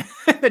right,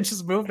 then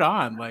just moved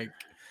on. Like,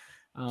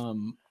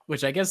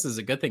 which I guess is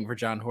a good thing for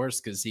John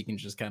Horst because he can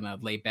just kind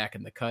of lay back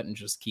in the cut and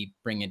just keep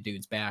bringing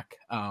dudes back.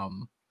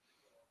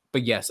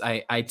 But yes,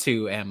 I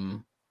too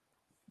am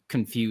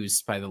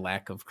confused by the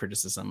lack of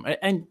criticism.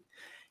 And,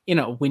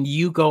 when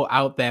you go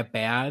out that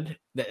bad,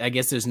 I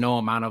guess there's no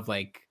amount of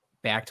like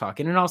back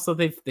talking. And also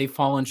they've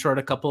fallen short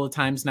a couple of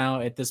times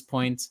now at this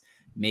point.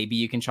 Maybe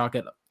you can chalk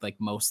it like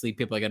mostly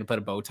people are going to put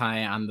a bow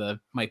tie on the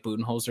Mike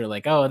Budenholzer,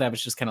 like, oh, that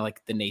was just kind of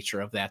like the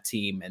nature of that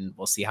team. And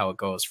we'll see how it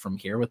goes from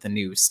here with the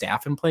new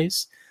staff in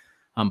place.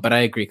 But I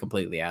agree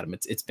completely, Adam.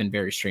 It's been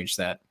very strange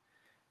that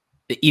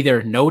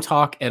either no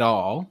talk at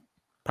all,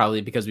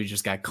 probably because we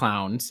just got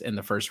clowned in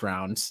the first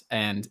round.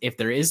 And if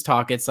there is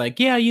talk, it's like,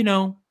 yeah,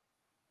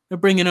 they're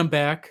bringing them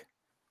back.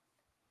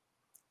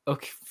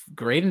 Okay,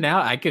 great. And now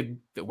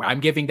I'm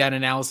giving that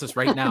analysis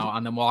right now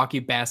on the Milwaukee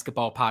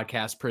Basketball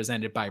Podcast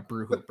presented by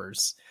Brew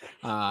Hoopers.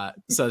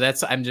 So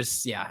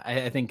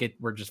I think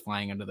we're just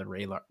flying under the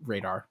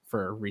radar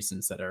for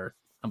reasons that are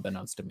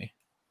unbeknownst to me.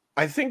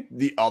 I think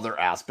the other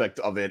aspect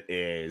of it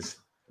is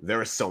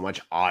there is so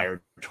much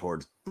ire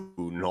towards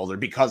Budenholzer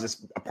because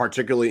it's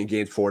particularly in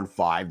games 4 and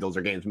 5. Those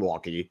are games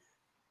Milwaukee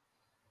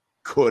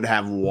could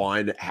have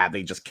won had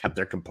they just kept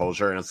their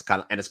composure,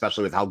 and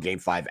especially with how game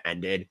 5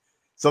 ended.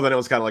 So then it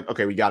was kind of like,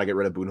 okay, we got to get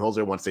rid of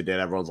Budenholzer. Once they did,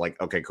 everyone's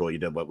like, okay, cool, you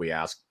did what we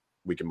asked.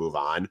 We can move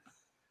on.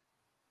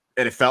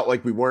 And it felt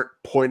like we weren't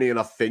pointing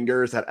enough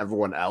fingers at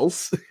everyone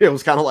else. It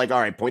was kind of like,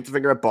 all right, point the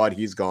finger at Bud.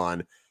 He's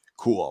gone.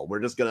 Cool. We're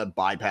just going to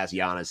bypass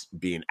Giannis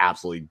being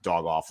absolutely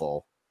dog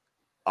awful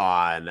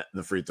on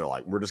the free throw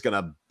line. We're just going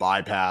to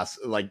bypass,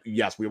 like,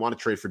 yes, we want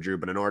to trade for Drew,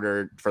 but in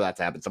order for that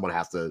to happen, someone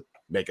has to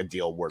make a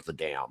deal worth a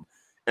damn.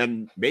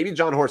 And maybe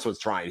John Horst was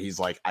trying. He's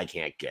like, I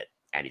can't get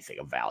anything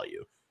of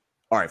value.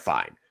 All right,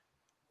 fine.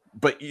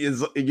 But you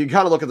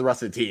kind of look at the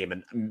rest of the team,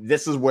 and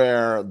this is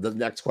where the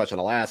next question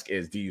I'll ask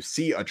is, do you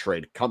see a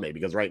trade coming?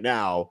 Because right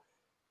now,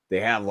 they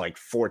have like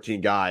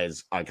 14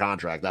 guys on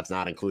contract. That's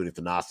not including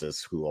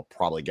Thanasis, who will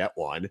probably get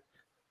one.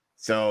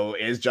 So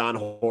is John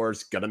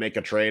Horst going to make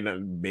a trade?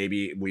 And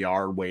maybe we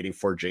are waiting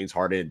for James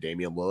Harden and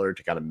Damian Lillard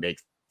to kind of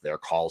make their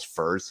calls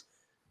first,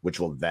 which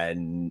will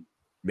then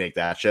make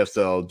that shift.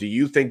 So do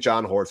you think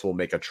John Horst will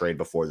make a trade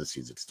before the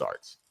season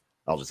starts?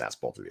 I'll just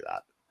ask both of you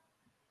that.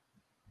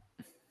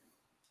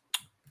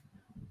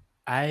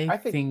 I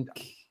think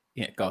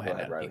yeah, go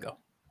ahead, Adam, you go.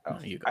 Oh,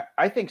 you go.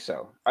 I think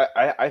so.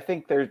 I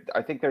think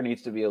there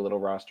needs to be a little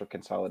roster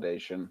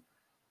consolidation.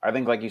 I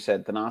think, like you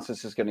said,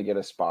 Thanasis is going to get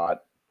a spot.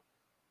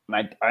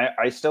 And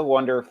I still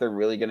wonder if they're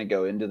really going to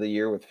go into the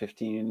year with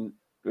 15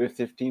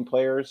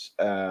 players,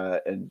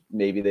 and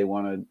maybe they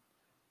want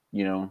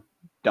to,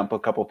 dump a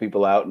couple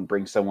people out and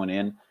bring someone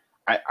in.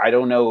 I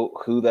don't know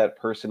who that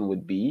person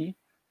would be,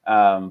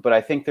 but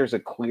I think there's a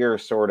clear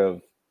sort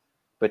of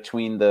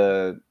between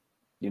the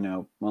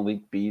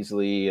Malik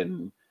Beasley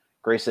and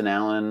Grayson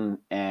Allen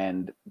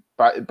and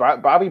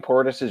Bobby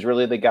Portis is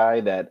really the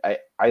guy that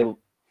I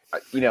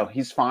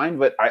he's fine,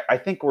 but I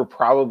think we're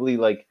probably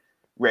like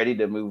ready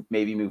to move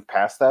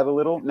past that a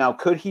little. Now,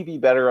 could he be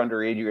better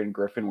under Adrian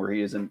Griffin where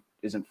he isn't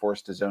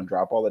forced to zone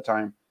drop all the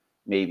time?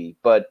 Maybe,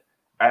 but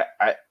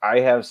I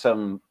have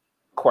some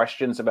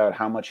questions about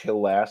how much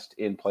he'll last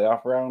in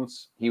playoff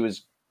rounds. He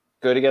was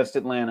good against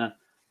Atlanta,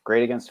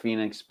 great against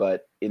Phoenix,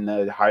 but in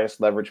the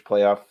highest leverage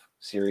playoff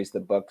series the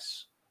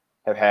Bucks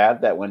have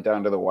had that went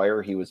down to the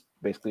wire, he was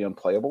basically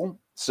unplayable.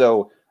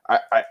 So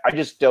I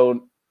just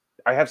don't.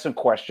 I have some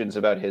questions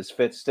about his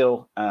fit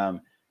still, and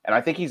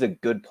I think he's a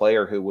good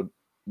player who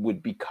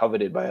would be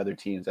coveted by other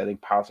teams. I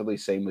think possibly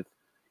same with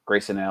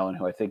Grayson Allen,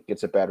 who I think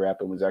gets a bad rap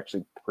and was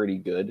actually pretty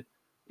good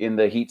in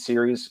the Heat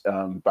series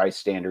by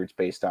standards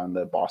based on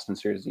the Boston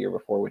series the year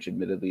before, which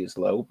admittedly is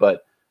low.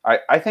 But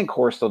I think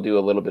Horst will do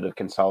a little bit of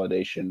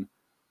consolidation.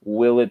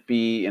 Will it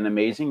be an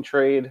amazing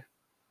trade?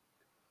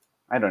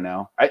 I don't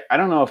know. I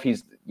don't know if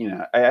he's,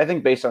 I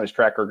think based on his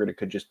track record, it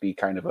could just be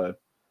kind of a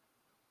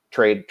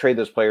trade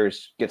those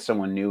players, get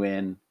someone new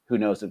in. Who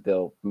knows if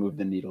they'll move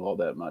the needle all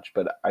that much,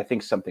 but I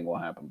think something will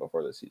happen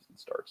before the season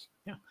starts.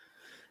 Yeah.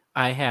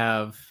 I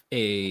have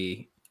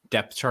a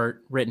depth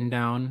chart written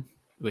down,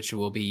 which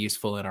will be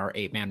useful in our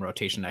 8-man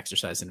rotation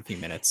exercise in a few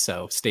minutes.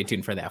 So stay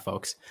tuned for that,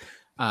 folks.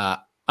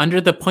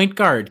 Under the point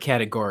guard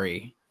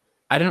category,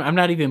 I'm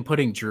not even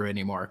putting Drew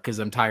anymore because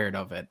I'm tired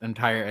of it. I'm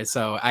tired.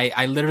 So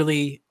I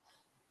literally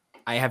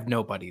have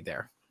nobody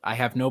there. I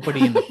have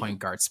nobody in the point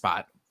guard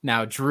spot.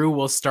 Now Drew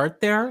will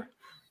start there,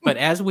 but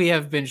as we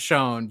have been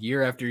shown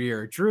year after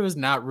year, Drew is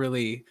not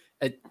really.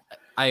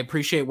 I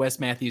appreciate Wes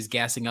Matthews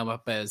gassing him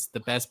up as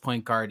the best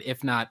point guard,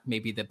 if not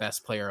maybe the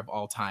best player of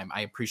all time.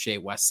 I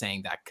appreciate Wes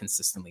saying that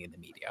consistently in the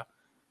media,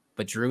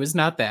 but Drew is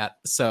not that.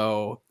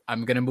 So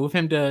I'm going to move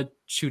him to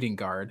shooting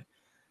guard.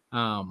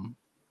 And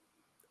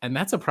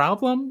that's a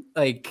problem.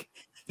 Like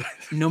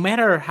no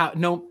matter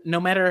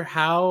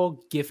how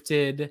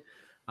gifted,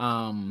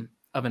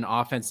 of an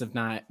offensive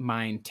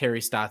mind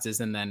Terry Stotts is,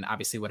 and then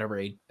obviously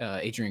whatever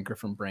Adrian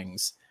Griffin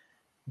brings,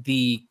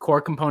 the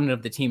core component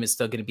of the team is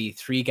still going to be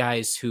 3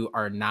 guys who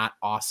are not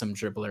awesome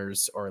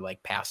dribblers or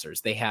like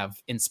passers. They have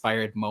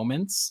inspired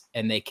moments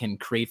and they can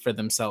create for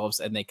themselves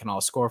and they can all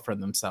score for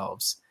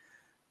themselves.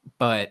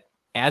 But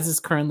as is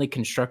currently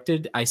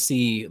constructed, I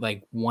see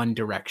like one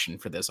direction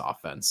for this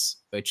offense,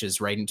 which is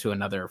right into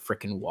another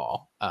freaking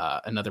wall,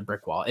 another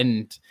brick wall.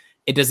 And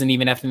it doesn't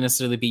even have to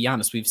necessarily be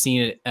Giannis. We've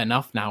seen it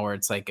enough now where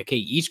it's like, okay,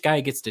 each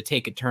guy gets to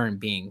take a turn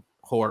being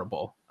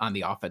horrible on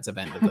the offensive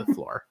end of the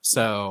floor.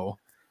 So,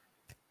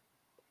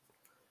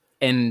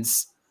 and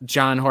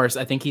John Horst,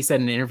 I think he said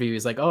in an interview,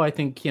 he's like, oh, I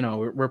think,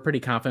 we're pretty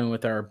confident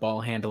with our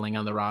ball handling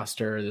on the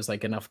roster. There's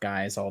like enough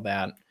guys, all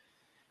that.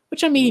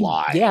 Which I mean,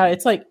 yeah,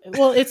 it's like,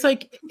 well,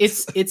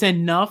 it's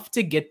enough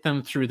to get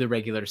them through the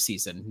regular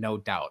season, no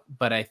doubt.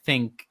 But I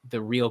think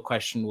the real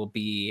question will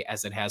be,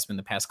 as it has been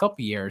the past couple of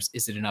years,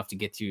 is it enough to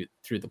get you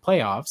through the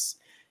playoffs?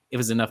 It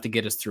was enough to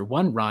get us through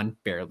one run,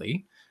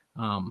 barely.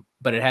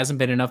 But it hasn't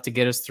been enough to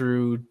get us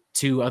through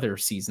 2 other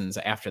seasons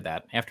after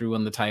that, after we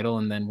won the title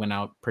and then went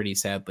out pretty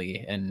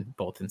sadly in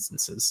both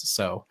instances.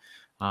 So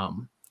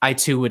I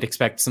too would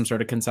expect some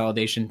sort of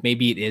consolidation.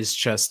 Maybe it is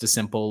just a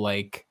simple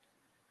like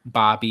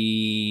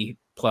Bobby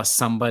plus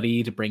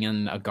somebody to bring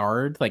in a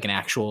guard, like an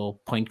actual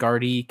point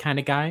guardy kind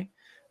of guy.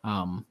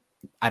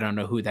 I don't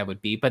know who that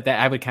would be, but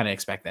I would kind of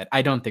expect that.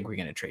 I don't think we're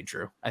going to trade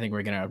Drew. I think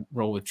we're going to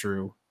roll with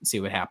Drew, see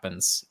what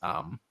happens,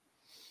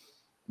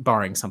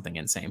 barring something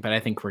insane. But I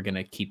think we're going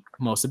to keep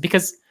most of,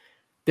 because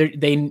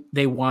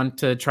they want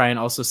to try and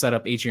also set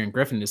up Adrian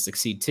Griffin to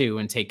succeed too,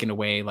 and taking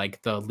away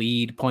like the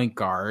lead point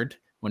guard,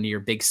 one of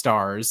your big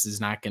stars, is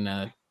not going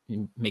to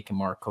make it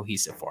more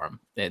cohesive for him.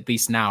 At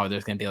least now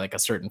there's going to be like a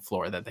certain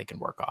floor that they can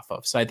work off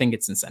of. So I think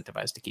it's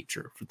incentivized to keep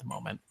Drew for the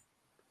moment.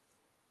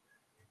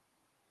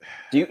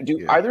 Do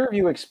either of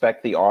you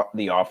expect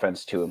the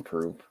offense to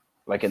improve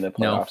like in the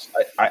playoffs?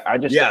 No. I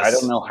just, yes. I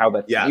don't know how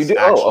that. Yes, you do.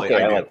 Actually,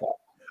 okay, I like that.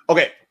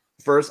 Okay.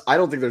 First, I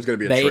don't think there's going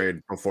to be a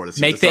trade before the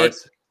season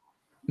starts.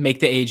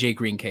 Make the AJ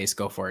Green case.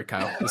 Go for it,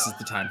 Kyle. This is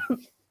the time.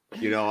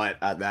 You know what?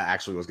 That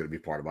actually was going to be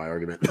part of my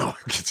argument. No,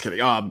 just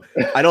kidding.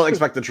 I don't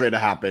expect the trade to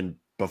happen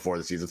before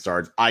the season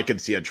starts. I could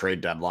see a trade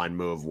deadline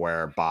move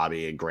where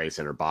Bobby and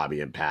Grayson or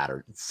Bobby and Pat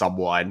or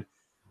someone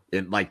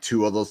in like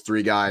 2 of those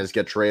 3 guys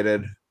get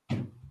traded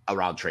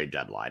around trade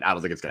deadline. I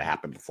don't think it's going to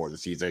happen before the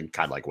season.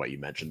 Kind of like what you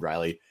mentioned,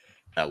 Riley.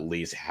 At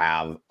least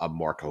have a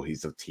more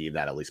cohesive team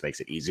that at least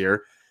makes it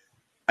easier.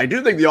 I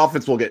do think the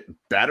offense will get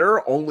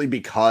better only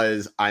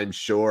because I'm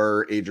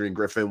sure Adrian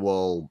Griffin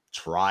will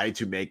try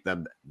to make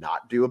them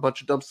not do a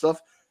bunch of dumb stuff.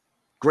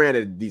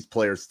 Granted, these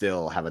players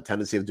still have a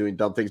tendency of doing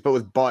dumb things, but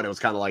with Bud, it was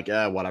kind of like,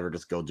 whatever,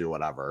 just go do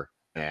whatever.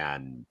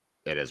 And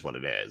it is what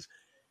it is.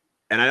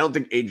 And I don't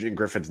think Adrian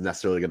Griffin's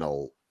necessarily going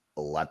to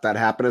let that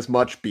happen as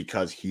much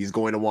because he's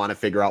going to want to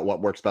figure out what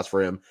works best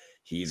for him.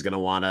 He's going to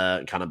want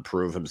to kind of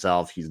prove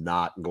himself. He's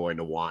going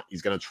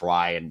to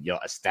try and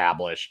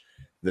establish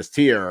this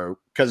tier,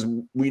 because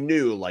we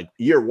knew like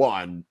year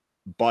 1,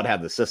 Bud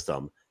had the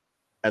system.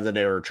 And then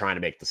they were trying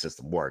to make the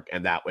system work.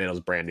 And it was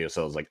brand new.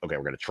 So it was like, okay,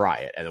 we're going to try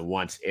it. And then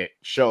once it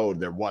showed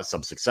there was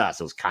some success,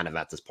 it was kind of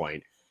at this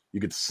point, you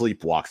could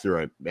sleepwalk through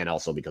it. And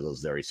also because it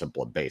was very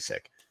simple and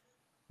basic.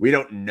 We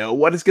don't know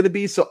what it's going to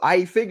be. So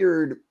I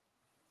figured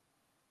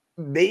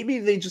maybe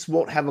they just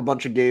won't have a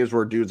bunch of games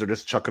where dudes are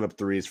just chucking up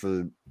threes for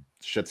the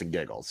shits and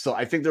giggles. So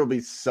I think there'll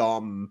be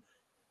some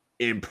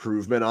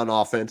improvement on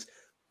offense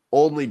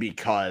only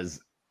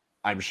because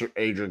I'm sure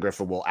Adrian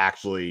Griffin will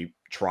actually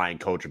try and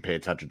coach and pay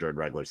attention during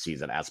regular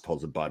season, as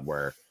opposed to Bud,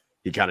 where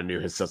he kind of knew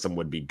his system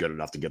would be good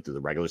enough to get through the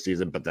regular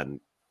season, but then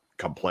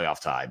come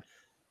playoff time,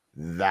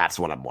 that's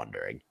what I'm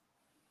wondering.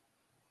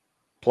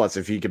 Plus,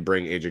 if he could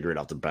bring AJ Green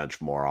off the bench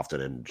more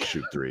often and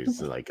shoot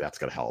threes, like that's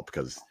gonna help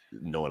because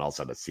no one else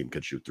on the team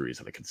could shoot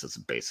threes on a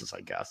consistent basis,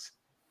 I guess.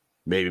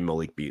 Maybe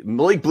Malik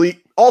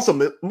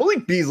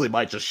Beasley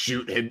might just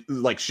shoot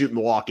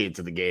Milwaukee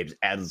into the games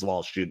as well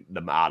as shoot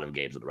them out of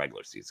games in the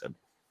regular season.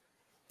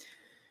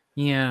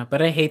 Yeah,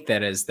 but I hate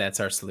that's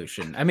our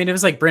solution. I mean, it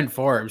was like Brent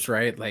Forbes,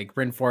 right? Like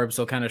Brent Forbes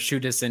will kind of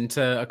shoot us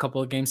into a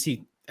couple of games.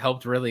 He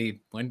helped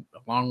really went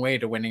a long way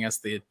to winning us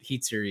the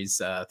Heat series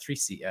 2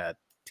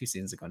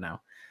 seasons ago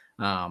now.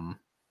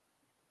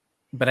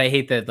 But I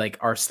hate that like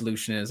our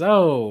solution is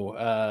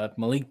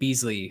Malik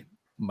Beasley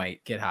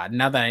might get hot.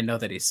 Now that I know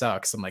that he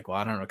sucks, I'm like, well,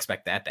 I don't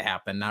expect that to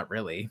happen. Not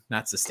really,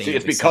 not sustainably. See,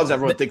 it's because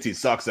everyone thinks he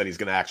sucks that he's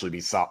going to actually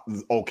be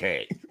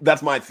okay.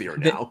 That's my theory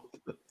now.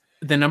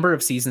 The number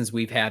of seasons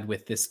we've had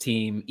with this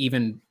team,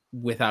 even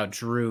without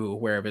Drew,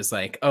 where it was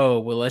like, oh,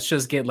 well, let's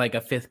just get like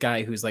a fifth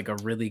guy who's like a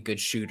really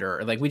good shooter.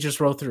 Or like we just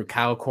roll through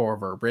Kyle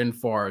Korver, Bryn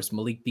Forbes,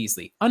 Malik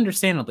Beasley,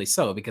 understandably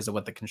so because of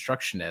what the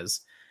construction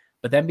is.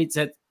 But that means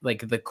that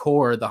like the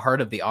core, the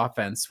heart of the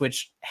offense,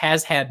 which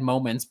has had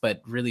moments,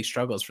 but really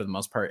struggles for the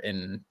most part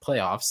in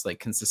playoffs, like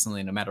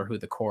consistently, no matter who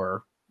the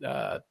core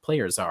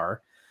players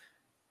are.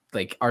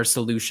 Like our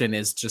solution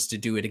is just to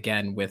do it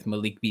again with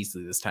Malik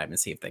Beasley this time and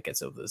see if that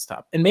gets over the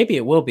top. And maybe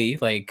it will be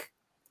like,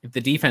 if the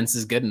defense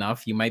is good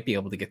enough, you might be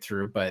able to get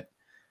through, but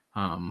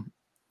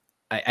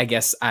I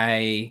guess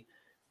I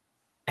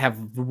have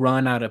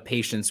run out of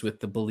patience with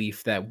the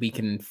belief that we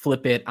can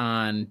flip it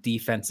on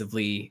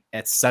defensively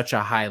at such a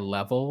high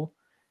level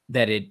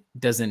that it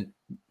doesn't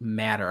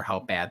matter how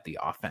bad the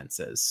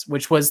offense is,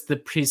 which was the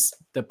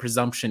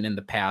presumption in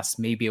the past.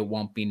 Maybe it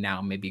won't be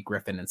now. Maybe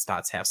Griffin and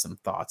Stotts have some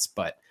thoughts,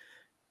 but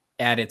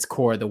at its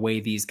core, the way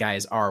these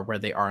guys are, where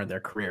they are in their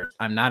career,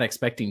 I'm not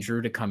expecting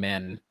Drew to come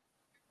in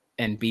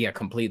and be a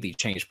completely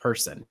changed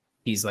person.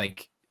 He's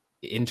like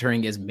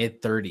entering his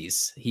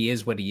mid-30s. He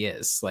is what he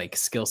is, like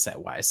skill set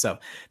wise. So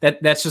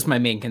that's just my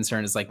main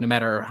concern is like, no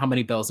matter how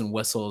many bells and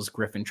whistles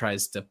Griffin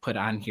tries to put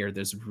on here,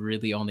 there's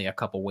really only a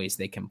couple ways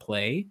they can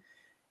play.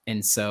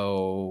 And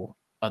so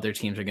other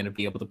teams are going to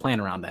be able to plan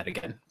around that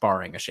again,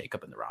 barring a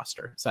shakeup in the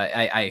roster. So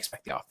I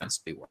expect the offense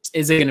to be worse.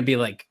 Is it going to be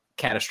like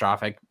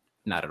catastrophic?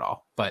 Not at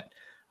all, but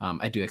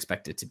I do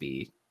expect it to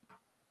be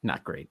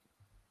not great.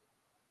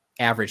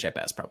 Average at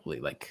best, probably.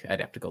 Like I'd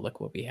have to go look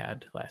what we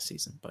had last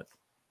season, but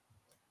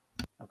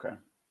okay.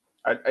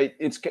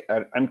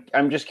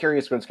 I'm just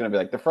curious what it's going to be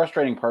like. The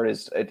frustrating part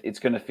is it's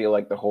going to feel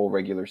like the whole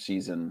regular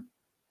season.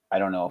 I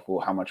don't know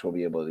how much we'll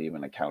be able to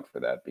even account for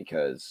that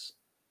because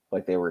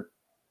like they were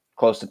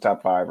close to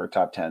top 5 or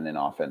top 10 in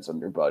offense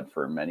under Bud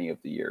for many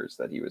of the years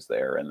that he was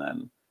there, and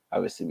then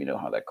obviously we know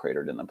how that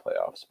cratered in the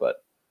playoffs, but.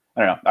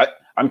 I don't know.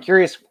 I'm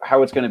curious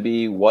how it's going to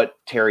be, what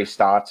Terry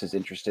Stotts is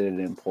interested in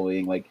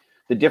employing. Like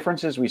the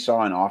differences we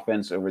saw in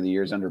offense over the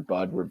years under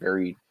Bud were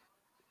very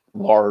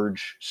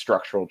large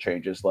structural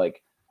changes.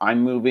 Like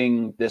I'm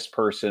moving this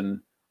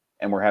person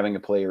and we're having a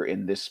player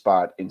in this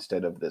spot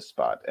instead of this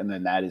spot. And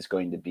then that is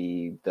going to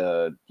be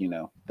the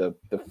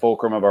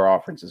fulcrum of our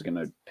offense is going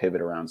to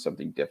pivot around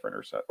something different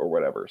or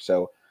whatever.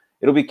 So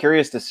it'll be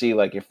curious to see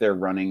like if they're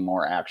running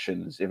more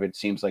actions, if it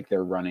seems like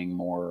they're running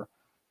more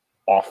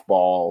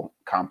off-ball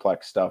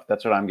complex stuff.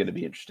 That's what I'm going to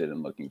be interested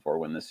in looking for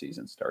when the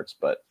season starts.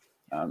 But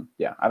I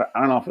don't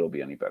know if it'll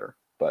be any better.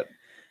 But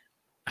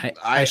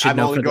I'm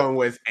only going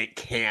with it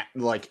can't.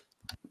 Like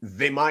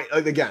they might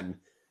again.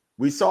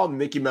 We saw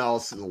Mickey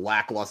Mouse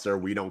lackluster.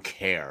 We don't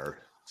care.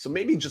 So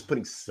maybe just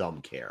putting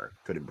some care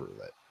could improve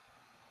it.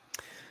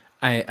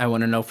 I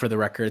want to know for the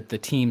record, the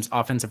team's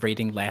offensive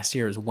rating last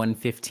year is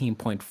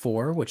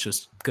 115.4, which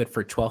is good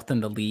for 12th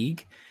in the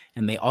league.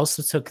 And they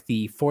also took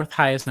the 4th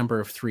highest number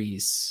of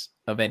threes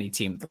of any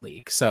team in the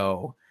league.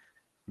 So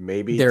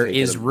maybe there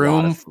is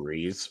room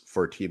threes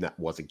for a team that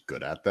wasn't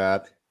good at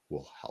that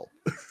will help.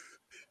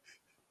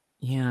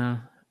 Yeah,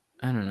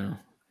 I don't know.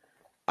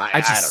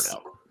 I don't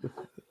know.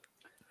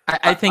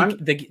 I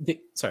think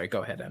sorry,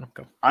 go ahead, Adam.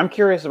 Go. I'm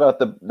curious about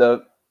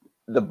the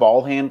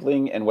ball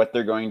handling and what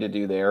they're going to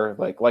do there.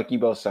 Like you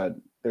both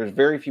said, there's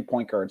very few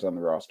point guards on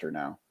the roster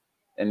now.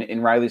 And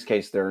in Riley's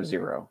case, there are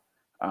 0.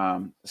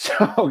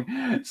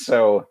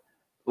 So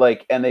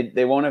like, and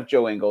they won't have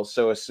Joe Ingles.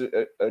 So,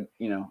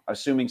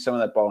 assuming some of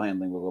that ball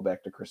handling will go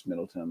back to Chris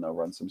Middleton and they'll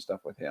run some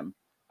stuff with him.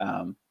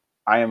 I'm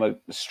a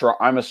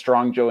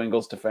strong Joe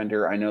Ingles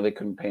defender. I know they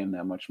couldn't pay him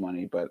that much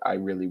money, but I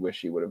really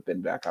wish he would have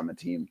been back on the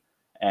team.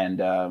 And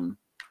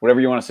whatever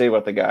you want to say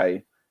about the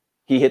guy,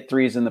 he hit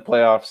threes in the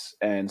playoffs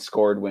and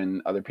scored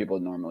when other people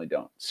normally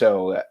don't.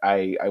 So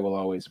I will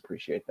always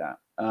appreciate that.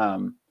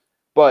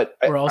 But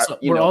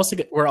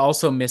we're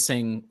also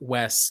missing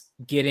Wes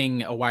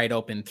getting a wide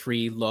open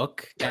 3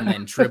 look and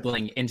then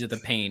dribbling into the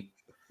paint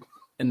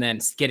and then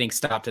getting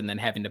stopped and then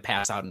having to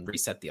pass out and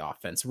reset the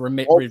offense. We're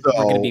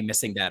going to be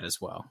missing that as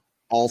well.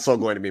 also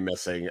going to be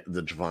missing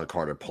the Javon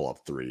Carter pull-up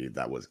three.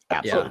 That was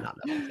absolutely not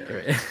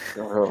necessary.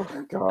 Oh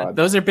God,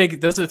 those are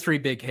big. Those are three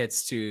big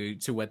hits to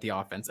what the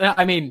offense.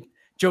 I mean,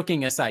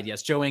 joking aside,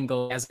 yes, Joe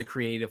Ingles as a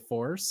creative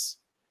force,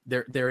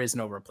 there is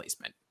no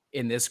replacement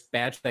in this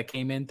batch that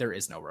came in. There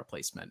is no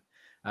replacement.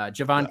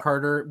 Javon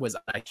Carter was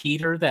a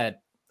heater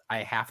that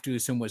I have to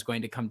assume was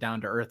going to come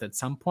down to earth at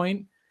some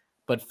point,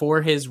 but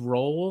for his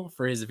role,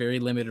 for his very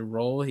limited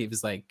role, he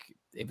was like,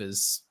 it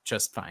was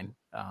just fine.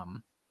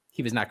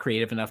 He was not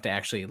creative enough to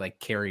actually like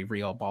carry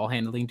real ball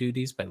handling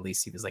duties, but at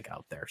least he was like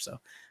out there. So,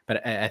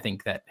 but I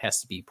think that has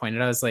to be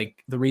pointed out as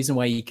like the reason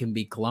why you can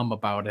be glum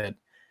about it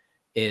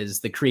is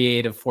the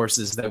creative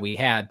forces that we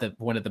had. That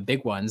one of the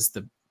big ones,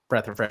 the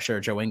breath of fresh air,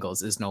 Joe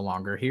Ingles, is no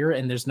longer here,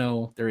 and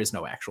there is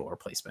no actual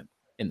replacement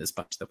in this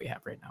bunch that we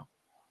have right now.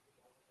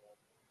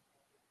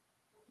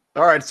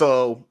 All right,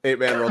 so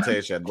 8-man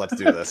rotation. Let's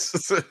do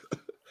this.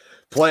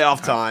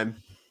 Playoff time.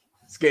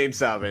 It's game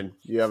 7.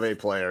 You have 8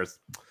 players.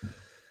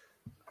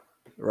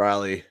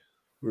 Riley,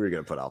 who are you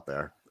going to put out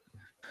there?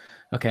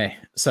 Okay,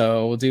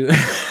 so we'll do.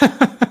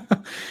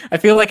 I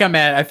feel like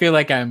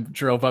I'm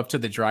drove up to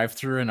the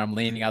drive-thru and I'm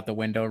leaning out the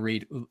window,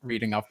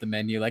 reading off the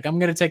menu. Like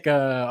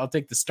I'll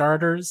take the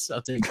starters.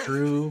 I'll take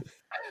Drew,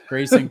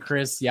 Grayson,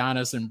 Chris,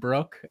 Giannis, and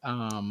Brooke.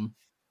 I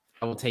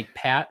will take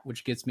Pat,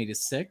 which gets me to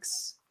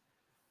 6.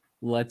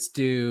 Let's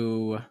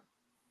do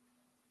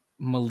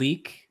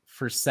Malik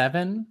for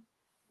 7.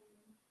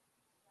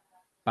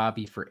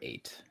 Bobby for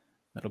 8.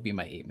 That'll be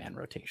my 8-man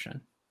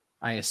rotation.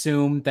 I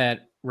assume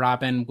that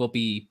Robin will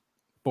be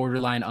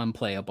borderline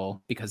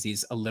unplayable because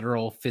he's a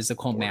literal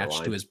physical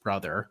match to his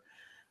brother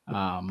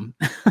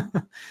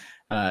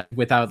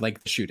without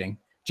like the shooting.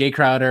 Jay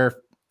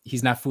Crowder,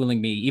 he's not fooling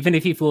me. Even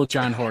if he fooled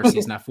John Horst,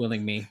 he's not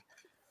fooling me.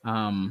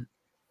 And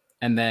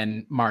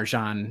then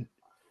Marjan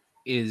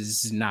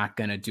is not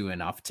going to do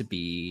enough to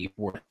be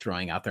worth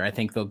throwing out there. I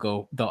think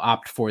they'll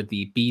opt for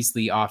the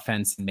Beasley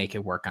offense and make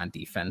it work on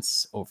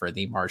defense over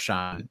the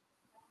Marjan,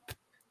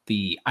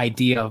 the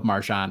idea of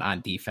Marjan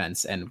on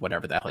defense and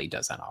whatever the hell he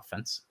does on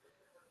offense.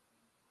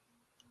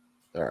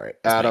 All right,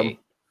 Adam.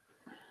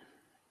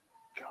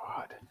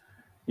 God,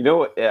 you know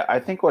what? I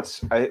think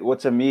what's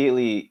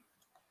immediately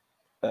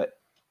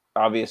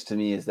obvious to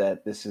me is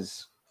that this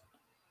is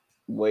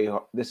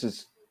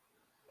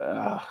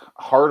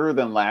harder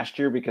than last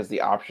year because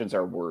the options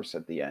are worse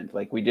at the end.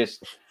 Like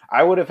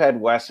I would have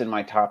had Wes in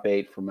my top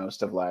 8 for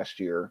most of last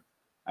year.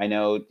 I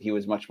know he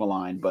was much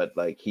maligned, but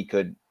like he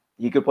could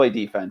play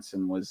defense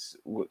and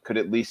could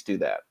at least do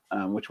that,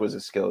 which was a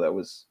skill that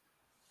was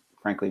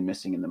frankly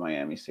missing in the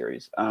Miami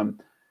series.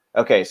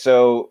 Okay,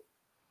 so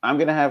I'm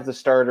going to have the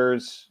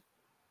starters,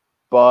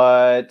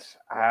 but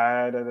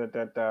I'm going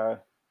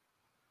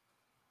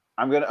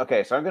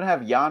to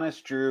have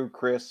Giannis, Drew,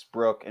 Chris,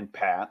 Brooke, and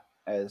Pat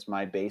as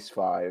my base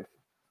 5.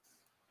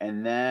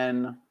 And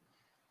then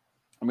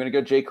I'm going to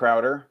go Jay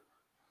Crowder.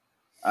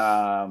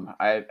 I'm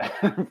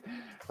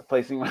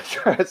placing my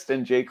trust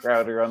in Jay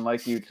Crowder,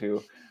 unlike you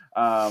two.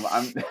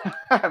 I'm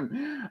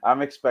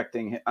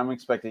expecting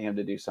him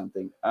to do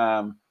something.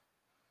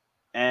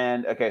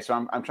 And okay,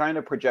 so I'm trying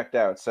to project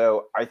out.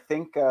 So I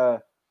think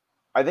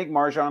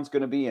Marjan's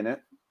going to be in it,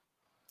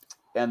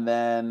 and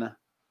then,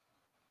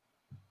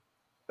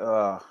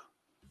 I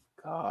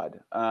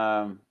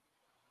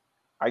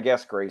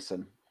guess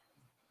Grayson.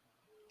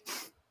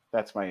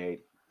 That's my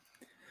 8.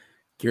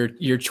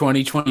 Your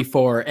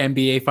 2024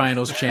 NBA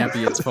Finals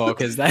champions,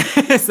 folk, is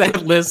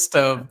that list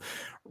of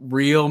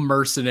real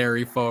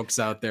mercenary folks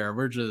out there.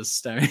 We're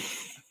just,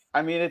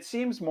 I mean, it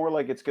seems more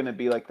like it's going to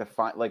be like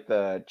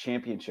the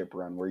championship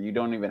run where you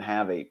don't even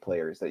have 8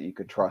 players that you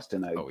could trust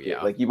in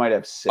like you might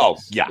have 6. Oh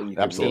yeah,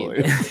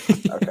 absolutely.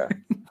 Okay.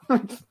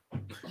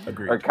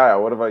 Agreed. All right,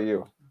 Kyle, what about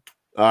you?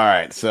 All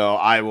right, so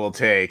I will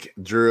take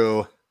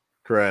Drew,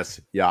 Chris,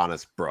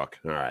 Giannis, Brooke.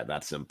 All right,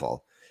 that's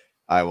simple.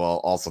 I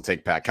will also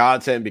take Pat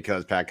Connaughton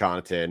because Pat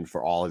Connaughton,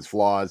 for all his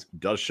flaws,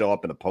 does show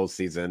up in the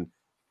postseason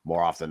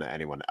more often than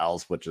anyone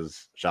else, which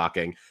is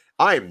shocking.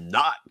 I am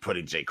not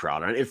putting Jay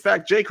Crowder. In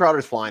fact, Jay Crowder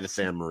is flying to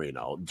San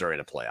Marino during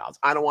the playoffs.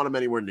 I don't want him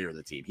anywhere near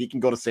the team. He can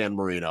go to San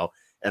Marino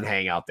and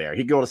hang out there.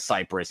 He can go to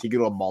Cyprus. He can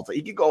go to Malta.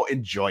 He can go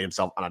enjoy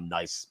himself on a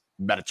nice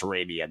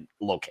Mediterranean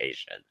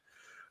location.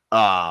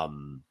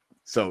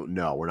 So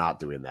no, we're not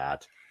doing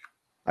that.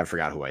 I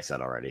forgot who I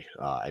said already.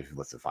 I've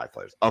listed 5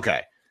 players.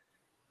 Okay.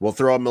 We'll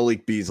throw in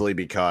Malik Beasley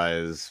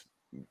because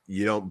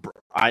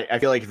I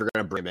feel like if you're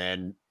going to bring him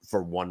in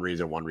for one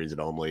reason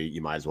only,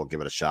 you might as well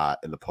give it a shot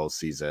in the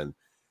postseason.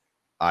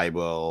 I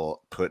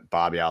will put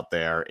Bobby out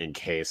there in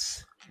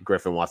case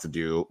Griffin wants to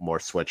do more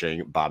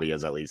switching. Bobby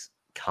is at least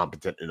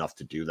competent enough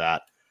to do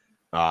that.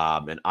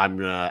 And I'm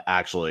going to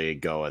actually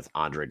go with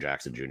Andre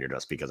Jackson Jr.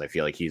 just because I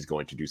feel like he's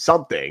going to do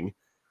something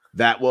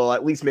that will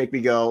at least make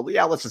me go,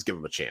 yeah, let's just give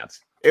him a chance.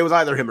 It was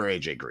either him or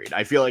AJ Green.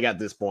 I feel like at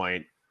this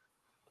point,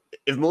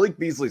 if Malik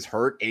Beasley's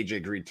hurt,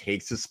 AJ Green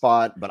takes his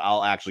spot, but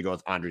I'll actually go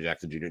with Andre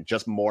Jackson Jr.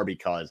 just more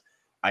because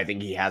I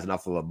think he has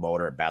enough of a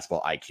motor and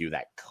basketball IQ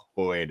that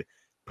could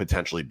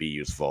potentially be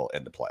useful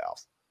in the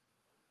playoffs.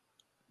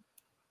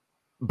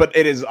 But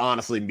it is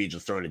honestly me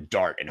just throwing a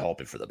dart and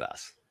hoping for the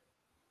best.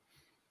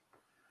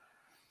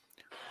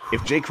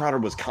 If Jay Crowder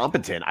was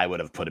competent, I would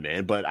have put him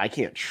in, but I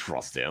can't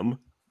trust him.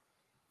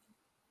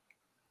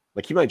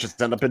 Like, he might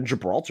just end up in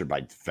Gibraltar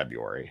by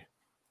February.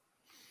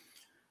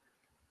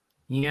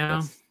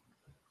 Yeah.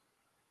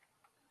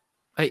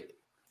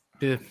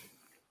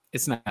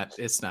 It's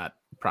not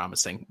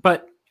promising.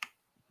 But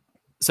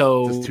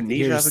so does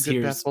Tunisia have a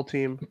good basketball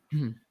team?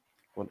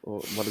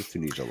 What does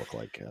Tunisia look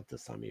like at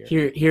this time of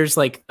year? Here's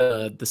like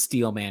the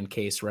Steelman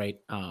case, right?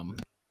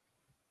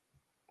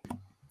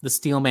 The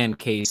Steelman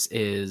case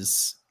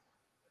is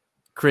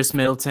Chris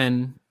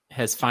Middleton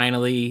has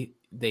finally,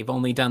 they've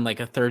only done like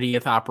a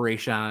 30th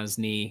operation on his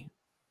knee.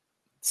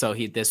 So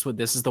this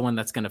is the one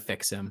that's going to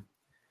fix him.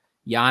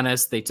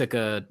 Giannis, they took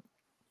a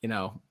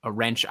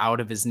wrench out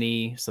of his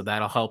knee, so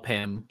that'll help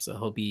him. So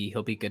he'll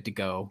be good to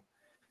go.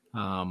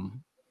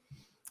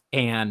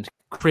 And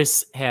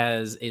Chris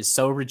is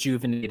so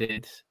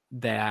rejuvenated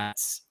that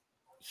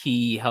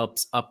he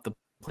helps up the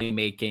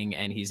playmaking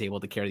and he's able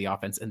to carry the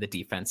offense, and the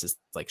defense is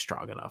like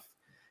strong enough.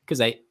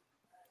 Because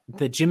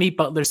the Jimmy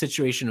Butler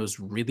situation was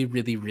really,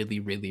 really, really,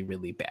 really,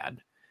 really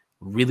bad.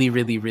 Really,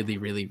 really, really,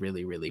 really,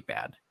 really, really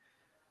bad.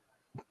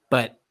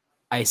 But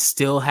I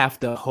still have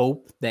to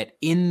hope that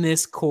in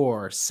this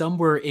core,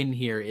 somewhere in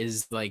here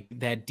is like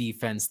that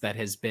defense that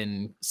has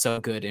been so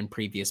good in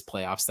previous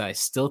playoffs that I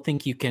still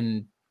think you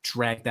can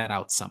drag that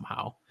out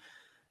somehow.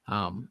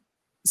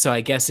 So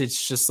I guess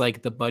it's just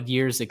like the Bud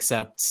years,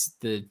 except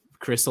the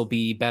Chris will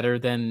be better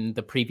than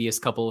the previous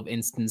couple of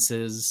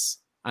instances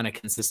on a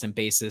consistent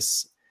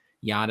basis.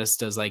 Giannis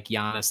does like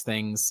Giannis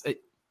things.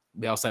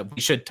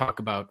 We should talk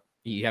about,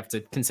 you have to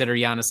consider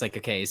Giannis like,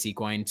 okay, is he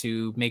going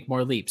to make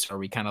more leaps? Or are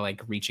we kind of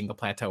like reaching a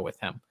plateau with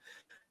him?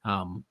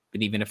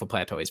 But even if a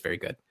plateau is very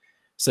good.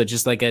 So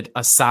just like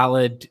a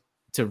solid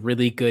to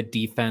really good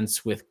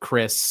defense with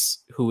Chris,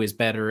 who is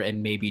better,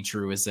 and maybe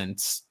Drew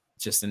isn't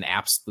just an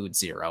absolute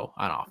zero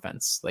on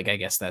offense. Like, I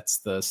guess that's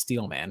the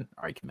Steelman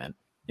argument.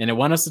 And it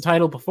won us the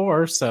title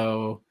before,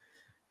 so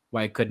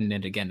why couldn't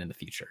it again in the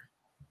future?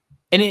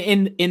 And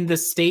in the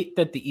state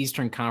that the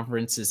Eastern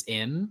Conference is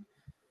in,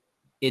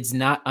 it's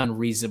not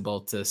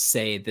unreasonable to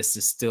say this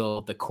is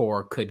still the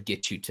core could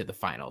get you to the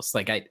finals.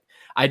 Like,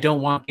 I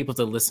don't want people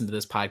to listen to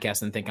this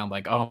podcast and think I'm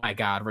like, oh my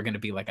God, we're going to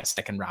be like a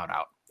second round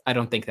out. I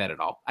don't think that at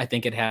all. I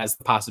think it has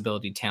the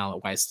possibility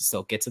talent-wise to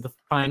still get to the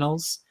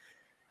finals.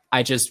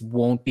 I just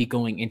won't be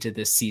going into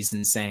this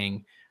season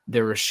saying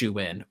they're a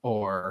shoe-in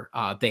or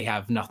they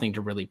have nothing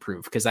to really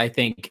prove. Because I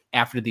think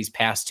after these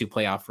past two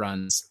playoff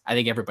runs, I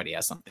think everybody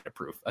has something to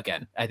prove.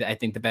 Again, I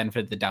think the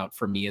benefit of the doubt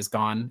for me is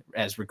gone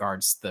as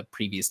regards the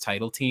previous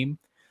title team.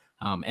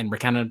 And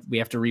we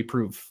have to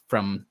reprove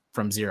from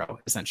zero,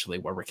 essentially,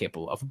 what we're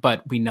capable of.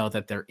 But we know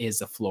that there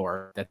is a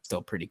floor that's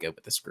still pretty good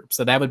with this group.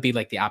 So that would be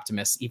like the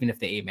optimist, even if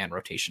the 8-man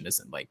rotation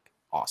isn't like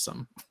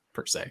awesome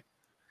per se.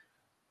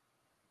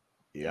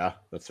 Yeah,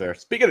 that's fair.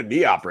 Speaking of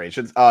knee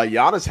operations,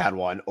 Giannis had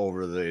one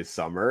over the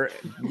summer,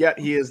 yet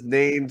he is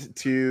named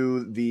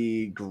to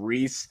the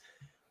Greece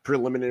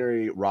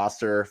preliminary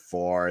roster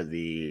for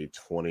the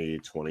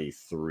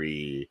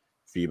 2023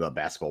 FIBA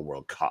Basketball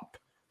World Cup.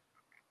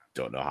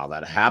 Don't know how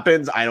that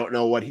happens. I don't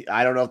know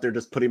if they're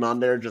just putting him on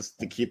there just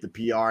to keep the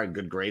PR in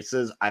good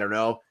graces. I don't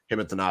know. Him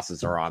and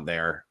Thanasis are on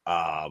there.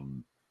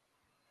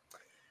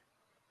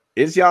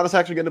 Is Giannis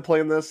actually going to play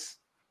in this?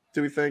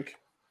 Do we think?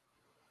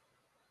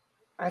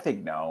 I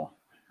think no.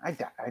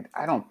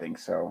 I don't think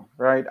so.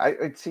 Right?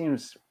 It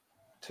seems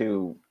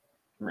too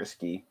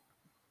risky.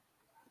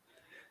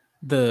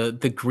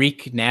 The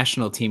Greek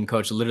national team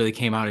coach literally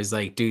came out. He's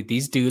like, dude,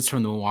 these dudes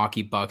from the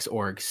Milwaukee Bucks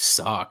org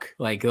suck.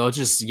 Like, they'll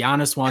just,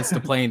 Giannis wants to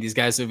play, and these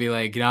guys will be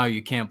like, no,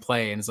 you can't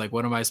play. And it's like,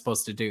 what am I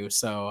supposed to do?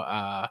 So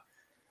I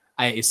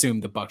assume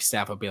the Bucks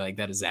staff will be like,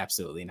 that is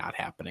absolutely not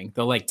happening.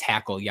 They'll like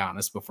tackle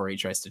Giannis before he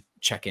tries to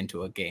check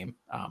into a game.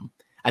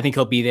 I think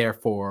he'll be there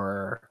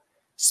for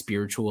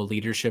spiritual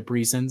leadership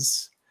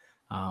reasons,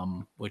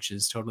 which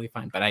is totally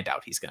fine. But I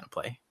doubt he's going to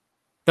play.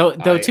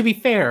 Though to be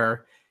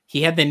fair,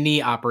 he had the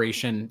knee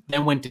operation,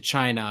 then went to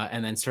China,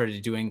 and then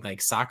started doing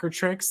like soccer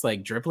tricks,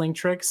 like dribbling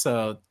tricks.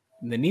 So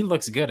the knee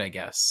looks good, I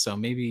guess. So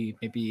maybe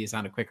he's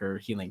on a quicker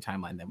healing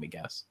timeline than we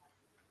guess.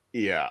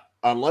 Yeah.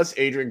 Unless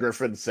Adrian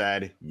Griffin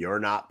said, you're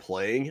not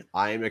playing,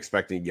 I am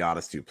expecting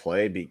Giannis to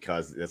play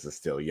because this is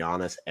still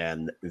Giannis,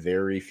 and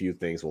very few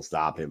things will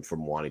stop him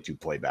from wanting to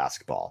play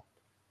basketball.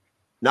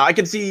 Now, I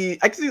can see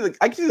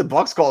the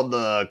Bucks calling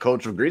the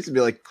coach of Greece and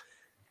be like,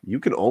 you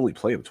can only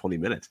play him 20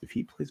 minutes. If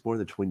he plays more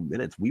than 20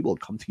 minutes, we will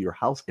come to your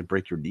house and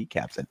break your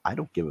kneecaps. And I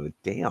don't give a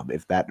damn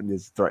if that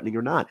is threatening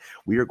or not.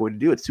 We are going to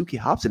do it. Suki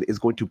Hobson is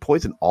going to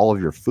poison all of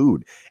your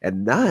food.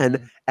 And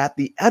then at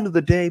the end of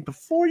the day,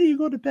 before you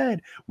go to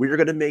bed, we are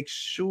going to make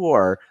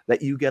sure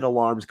that you get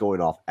alarms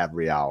going off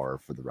every hour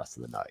for the rest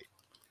of the night.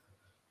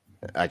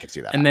 I can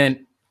see that.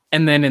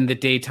 And then in the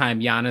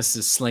daytime, Giannis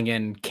is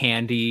slinging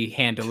candy,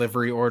 hand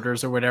delivery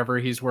orders or whatever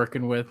he's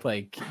working with,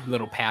 like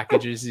little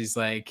packages. He's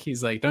like,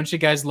 don't you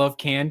guys love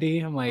candy?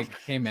 I'm like,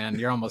 hey man,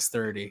 you're almost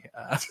 30.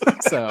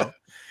 So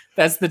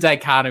That's the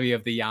dichotomy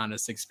of the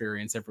Giannis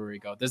experience everywhere we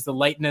go. There's the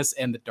lightness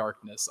and the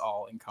darkness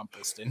all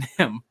encompassed in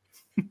him.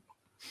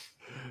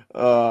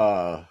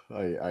 I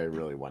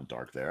really went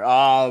dark there.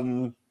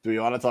 Do we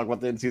want to talk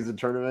about the in-season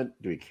tournament?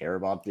 Do we care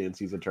about the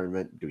in-season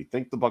tournament? Do we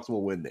think the Bucks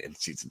will win the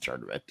in-season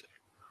tournament?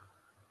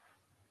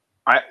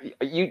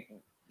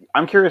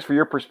 I'm curious for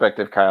your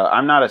perspective, Kyle.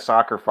 I'm not a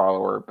soccer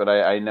follower, but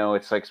I know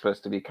it's like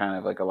supposed to be kind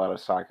of like a lot of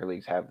soccer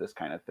leagues have this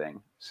kind of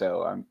thing.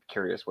 So I'm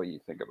curious what you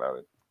think about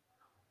it.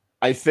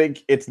 I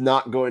think it's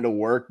not going to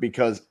work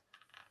because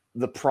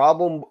the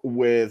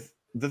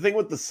thing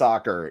with the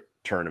soccer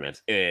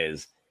tournament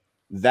is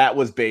that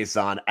was based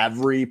on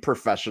every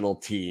professional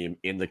team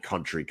in the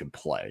country could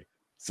play.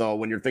 So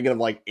when you're thinking of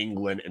like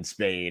England and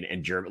Spain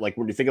and Germany, like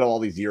when you're thinking of all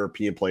these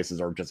European places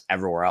or just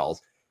everywhere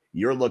else,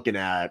 you're looking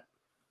at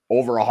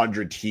over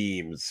 100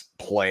 teams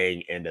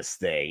playing in this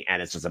thing,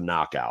 and it's just a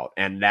knockout.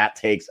 And that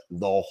takes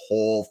the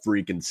whole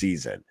freaking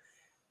season.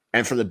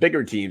 And for the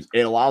bigger teams,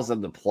 it allows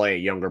them to play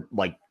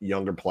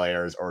younger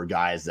players or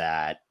guys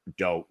that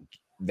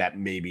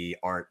maybe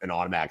aren't an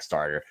automatic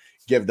starter,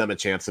 give them a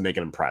chance to make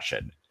an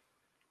impression.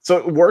 So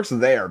it works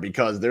there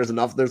because there's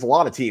a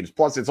lot of teams.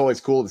 Plus, it's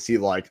always cool to see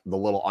like the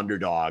little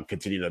underdog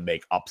continue to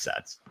make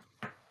upsets.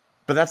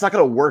 But that's not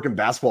going to work in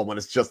basketball when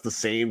it's just the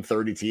same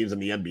 30 teams in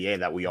the NBA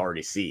that we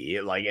already see.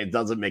 Like, it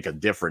doesn't make a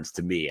difference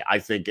to me. I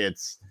think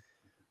it's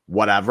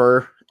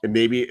whatever. And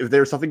maybe if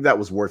there's something that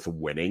was worth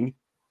winning,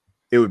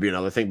 it would be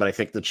another thing. But I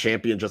think the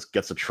champion just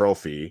gets a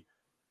trophy,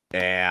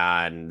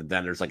 and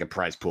then there's like a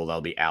prize pool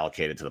that'll be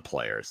allocated to the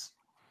players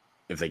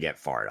if they get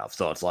far enough.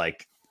 So it's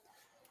like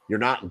you're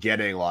not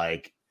getting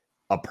like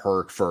a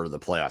perk for the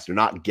playoffs. You're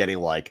not getting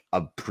like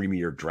a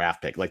premier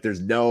draft pick. Like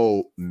there's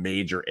no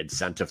major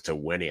incentive to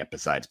winning it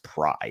besides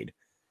pride.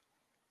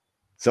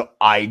 So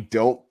I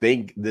don't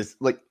think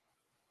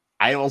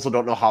I also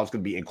don't know how it's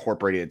going to be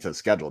incorporated into the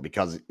schedule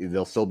because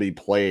they'll still be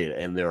played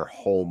in their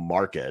home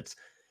markets,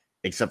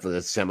 except for the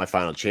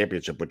semifinal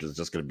championship, which is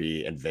just going to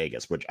be in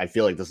Vegas, which I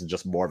feel like this is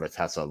just more of a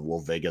test of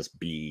will Vegas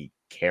be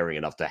caring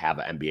enough to have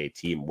an NBA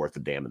team worth a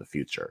damn in the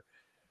future.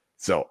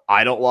 So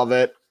I don't love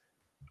it.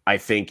 I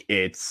think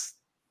it's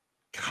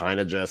kind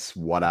of just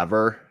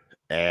whatever.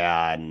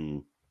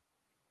 And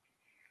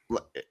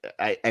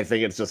I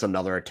think it's just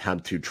another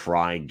attempt to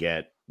try and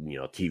get,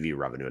 TV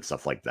revenue and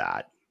stuff like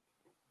that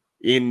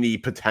in the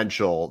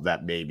potential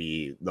that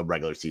maybe the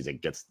regular season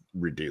gets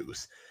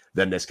reduced.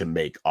 Then this can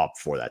make up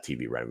for that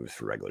TV revenue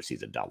for regular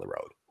season down the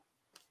road.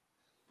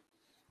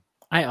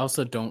 I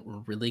also don't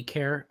really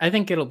care. I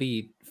think it'll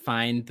be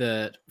fine.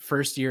 The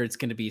first year, it's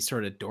going to be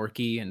sort of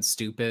dorky and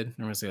stupid. And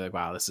we're going to be like,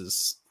 wow, this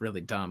is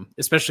really dumb,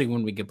 especially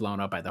when we get blown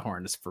up by the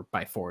Hornets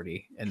by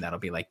 40. And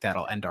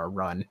that'll end our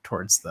run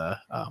towards the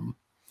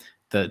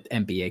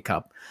NBA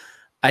Cup.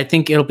 I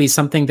think it'll be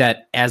something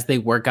that as they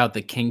work out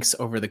the kinks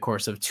over the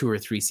course of 2 or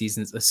 3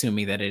 seasons,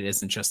 assuming that it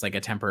isn't just like a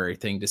temporary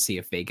thing to see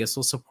if Vegas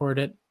will support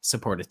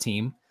a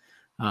team.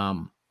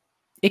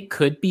 It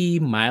could be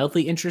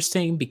mildly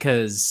interesting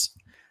because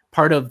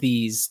part of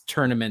these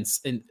tournaments,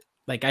 and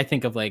like I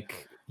think of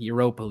like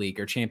Europa League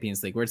or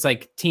Champions League, where it's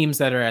like teams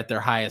that are at their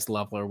highest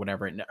level or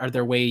whatever. And are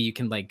there way you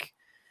can like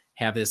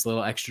have this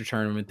little extra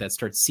tournament that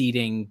starts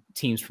seeding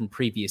teams from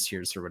previous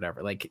years or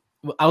whatever? Like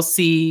I'll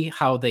see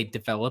how they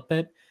develop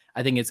it.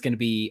 I think it's going to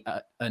be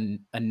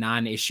a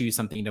non-issue,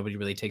 something nobody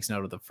really takes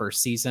note of the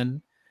first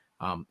season.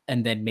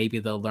 And then maybe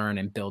they'll learn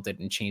and build it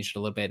and change it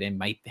a little bit and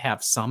might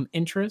have some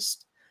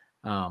interest.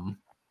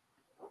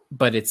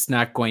 But it's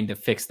not going to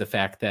fix the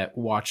fact that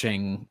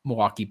watching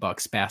Milwaukee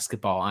Bucks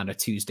basketball on a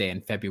Tuesday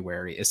in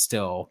February is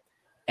still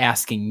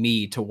asking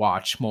me to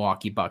watch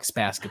Milwaukee Bucks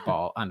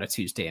basketball on a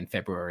Tuesday in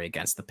February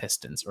against the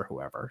Pistons or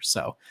whoever.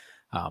 So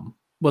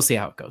we'll see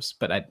how it goes,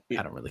 but I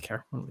don't really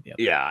care.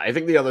 Yeah, I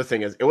think the other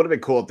thing is it would have been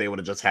cool if they would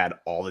have just had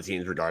all the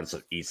teams, regardless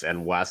of East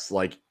and West,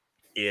 like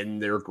in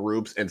their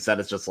groups. Instead,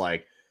 it's just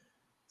like,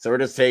 so we're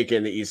just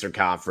taking the Eastern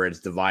Conference,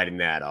 dividing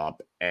that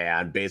up,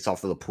 and based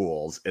off of the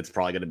pools, it's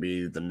probably going to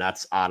be the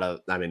Nets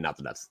not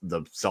the Nets,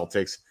 the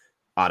Celtics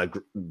out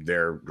of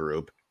their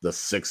group, the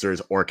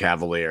Sixers or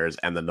Cavaliers,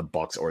 and then the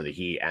Bucks or the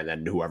Heat, and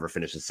then whoever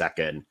finishes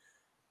second.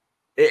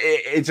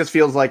 It just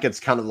feels like it's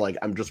kind of like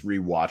I'm just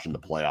rewatching the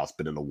playoffs,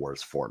 but in a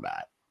worse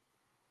format.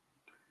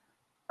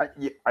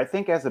 I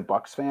think as a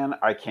Bucks fan,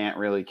 I can't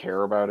really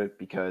care about it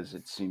because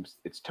it seems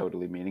it's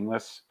totally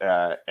meaningless,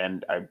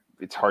 and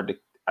it's hard to.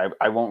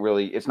 I won't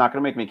really. It's not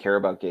going to make me care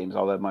about games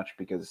all that much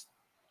because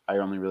I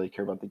only really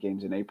care about the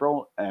games in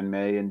April and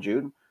May and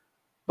June.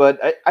 But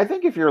I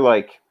think if you're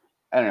like,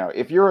 I don't know,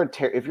 if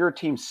your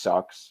team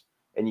sucks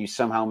and you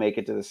somehow make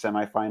it to the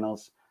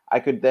semifinals, I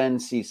could then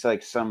see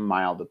like some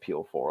mild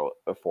appeal for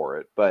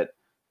it. But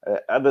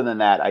other than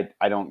that,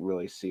 I don't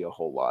really see a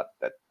whole lot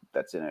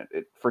that's in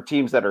it for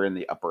teams that are in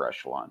the upper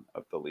echelon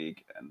of the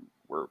league, and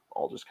we're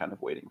all just kind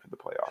of waiting for the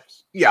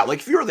playoffs. Yeah, like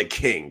if you're the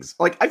Kings,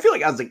 like I feel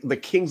like as the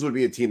Kings would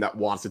be a team that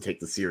wants to take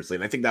this seriously,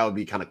 and I think that would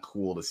be kind of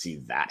cool to see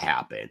that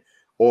happen.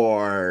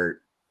 Or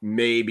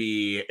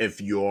maybe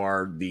if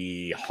you're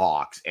the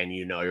Hawks and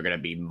you're going to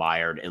be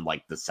mired in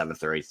like the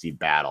 7th or 8th seed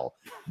battle,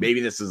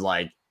 maybe this is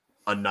like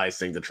a nice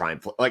thing to try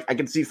and play. Like I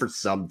can see for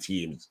some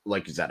teams,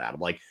 like you said, Adam,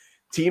 like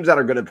teams that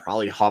are going to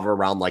probably hover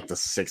around like the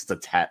 6 to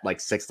 10, like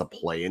 6 to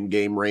play in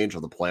game range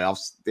of the playoff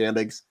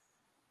standings,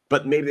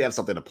 but maybe they have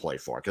something to play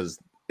for because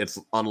it's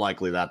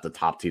unlikely that the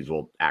top teams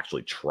will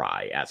actually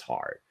try as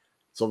hard.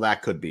 So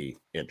that could be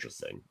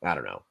interesting. I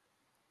don't know.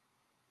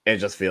 It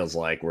just feels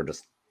like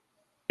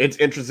it's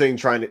interesting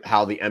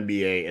how the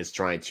NBA is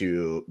trying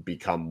to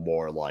become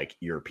more like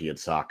European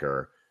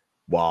soccer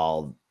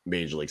while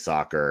Major League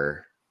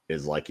Soccer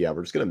is like, yeah,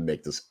 we're just going to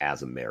make this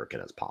as American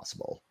as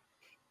possible.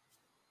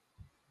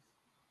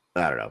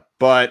 I don't know.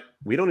 But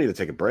we don't need to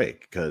take a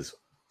break because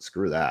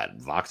screw that.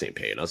 Vox ain't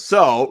paying us.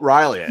 So,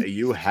 Riley,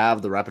 you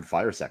have the rapid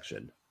fire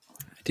section.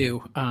 I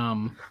do.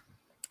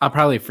 I'll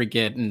probably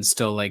forget and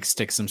still like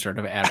stick some sort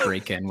of ad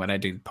break in when I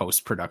do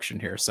post-production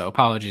here. So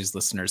apologies,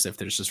 listeners, if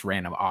there's just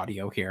random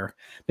audio here.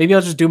 Maybe I'll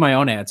just do my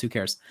own ads. Who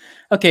cares?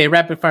 Okay,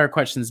 rapid fire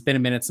questions. It's been a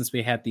minute since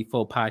we had the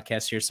full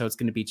podcast here, so it's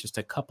going to be just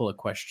a couple of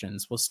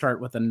questions. We'll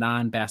start with a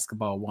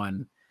non-basketball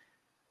one.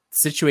 The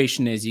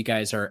situation is you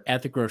guys are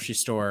at the grocery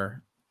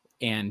store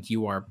and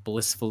you are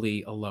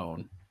blissfully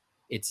alone.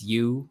 It's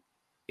you,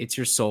 it's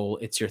your soul,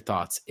 it's your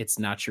thoughts. It's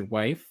not your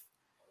wife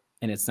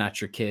and it's not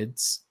your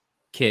kids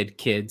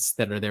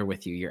that are there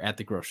with you. You're at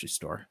the grocery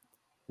store.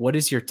 What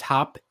is your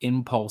top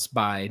impulse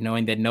buy,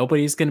 knowing that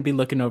nobody's going to be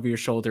looking over your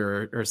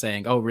shoulder or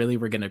saying, oh, really,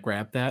 we're going to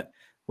grab that?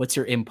 What's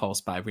your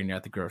impulse buy when you're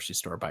at the grocery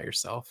store by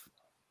yourself?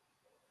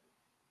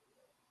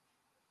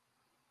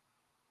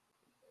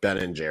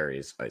 Ben &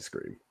 Jerry's ice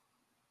cream.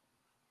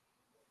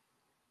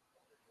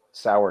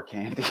 Sour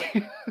candy.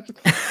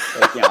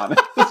 Let's be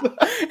honest.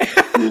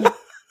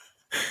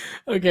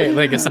 Okay,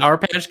 like a Sour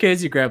Patch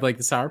Kids, you grab like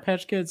the Sour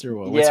Patch Kids, or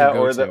what? Yeah,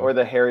 or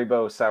the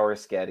Haribo Sour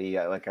Sketty.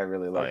 I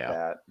really like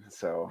that.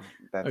 So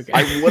that's. Okay.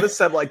 I would have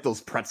said like those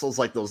pretzels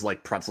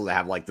that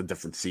have like the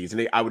different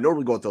seasoning. I would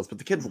normally go with those, but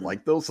the kids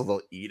like those, so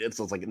they'll eat it.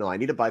 So it's like, no, I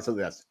need to buy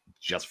something that's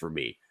just for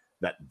me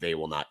that they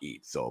will not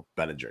eat. So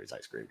Ben & Jerry's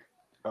ice cream.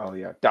 Oh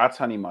yeah, Dot's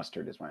honey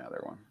mustard is my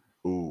other one.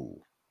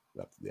 Ooh,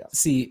 yeah.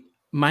 See,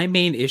 my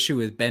main issue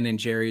with Ben &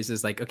 Jerry's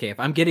is like, okay, if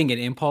I'm getting an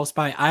impulse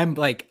buy, I'm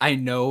like, I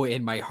know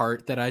in my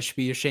heart that I should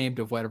be ashamed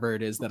of whatever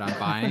it is that I'm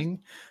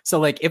buying. So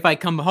like, if I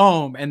come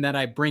home and then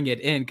I bring it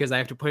in because I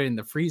have to put it in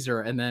the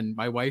freezer and then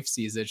my wife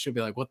sees it, she'll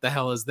be like, what the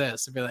hell is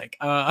this? I'll be like,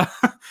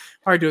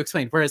 hard to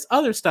explain. Whereas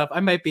other stuff, I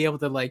might be able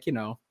to like,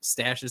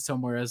 stash it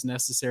somewhere as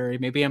necessary.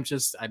 Maybe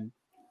there's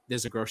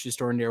a grocery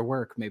store near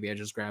work. Maybe I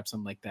just grab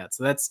something like that.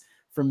 So that's,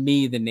 for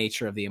me, the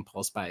nature of the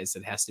impulse buy is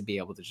it has to be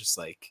able to just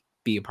like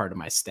be a part of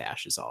my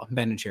stash is all.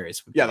 Ben &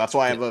 Jerry's. Yeah, that's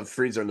why I have a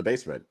freezer in the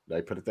basement.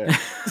 I put it there.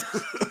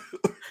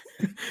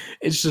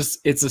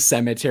 It's a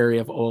cemetery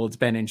of old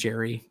Ben &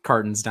 Jerry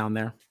cartons down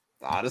there.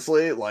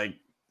 Honestly, like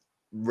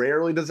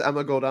rarely does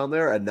Emma go down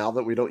there. And now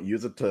that we don't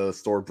use it to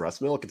store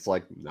breast milk, it's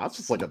like, now it's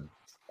just like a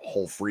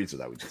whole freezer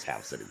that we just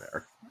have sitting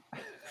there.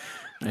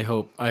 I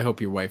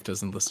hope your wife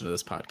doesn't listen to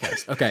this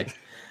podcast. Okay.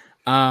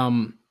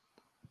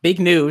 Big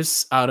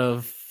news out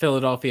of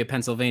Philadelphia,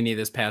 Pennsylvania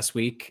this past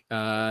week.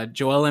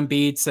 Joel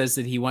Embiid says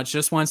that he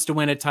just wants to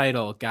win a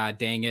title. God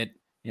dang it.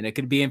 And it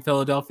could be in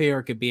Philadelphia or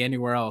it could be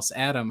anywhere else.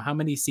 Adam, how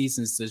many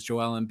seasons does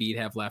Joel Embiid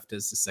have left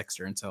as a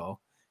Sixer until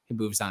he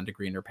moves on to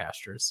greener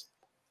pastures?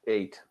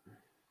 8.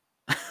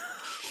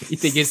 You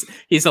think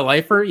he's a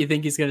lifer? You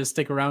think he's going to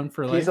stick around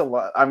for life? He's a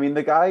lot. I mean,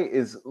 the guy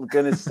is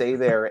going to stay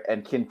there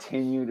and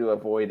continue to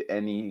avoid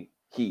any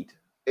heat.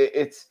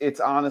 It's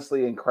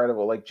honestly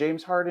incredible. Like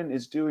James Harden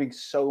is doing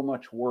so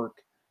much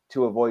work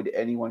to avoid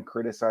anyone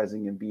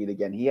criticizing Embiid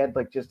again. He had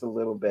like just a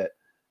little bit,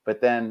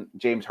 but then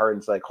James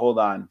Harden's like, "Hold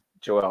on,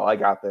 Joel, I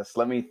got this.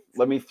 Let me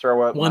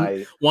throw out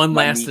one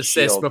last assist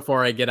shield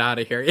before I get out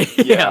of here."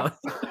 Yeah.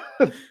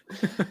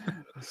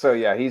 So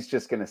yeah, he's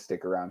just gonna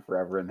stick around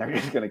forever, and they're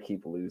just gonna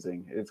keep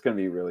losing. It's gonna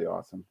be really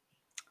awesome.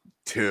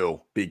 2,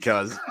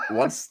 because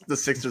once the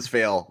Sixers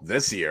fail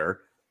this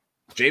year,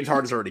 James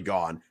Harden's already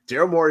gone.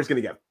 Daryl Morey is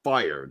going to get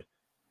fired.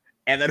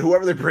 And then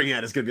whoever they bring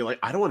in is going to be like,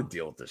 I don't want to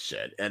deal with this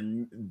shit.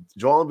 And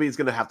Joel Embiid is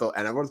going to have to,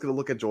 and everyone's going to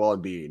look at Joel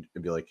Embiid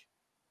and be like,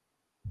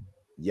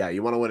 yeah,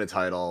 you want to win a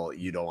title.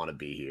 You don't want to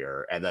be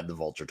here. And then the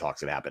vulture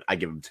talk's going to happen. I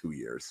give him 2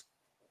 years.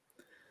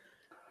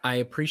 I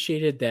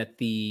appreciated that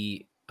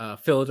the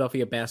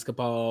Philadelphia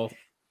basketball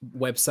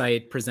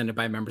website presented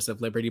by members of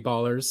Liberty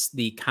Ballers,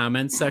 the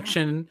comments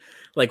section,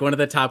 like one of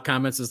the top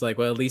comments was like,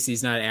 well, at least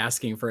he's not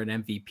asking for an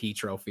MVP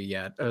trophy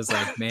yet. I was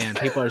like, man,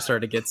 people are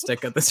starting to get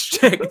sick of this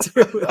chick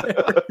too.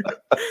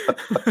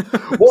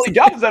 Well, he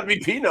got his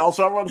MVP now,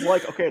 so everyone's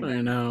like, okay,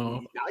 I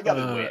know, I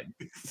gotta win.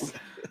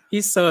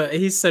 He's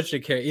such a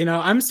character.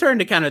 I'm starting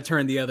to kind of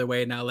turn the other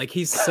way now. Like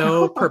he's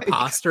so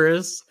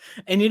preposterous.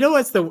 And you know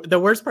what's the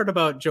worst part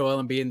about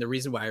Joel Embiid and the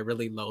reason why I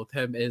really loathe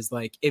him is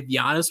like if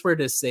Giannis were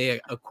to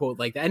say a quote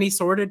like that, and he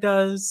sort of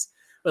does,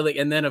 but like,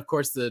 and then of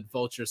course the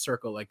vulture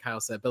circle, like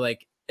Kyle said, but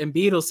like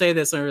Embiid will say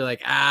this and we're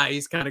like,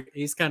 he's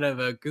kind of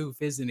a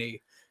goof, isn't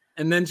he?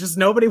 And then just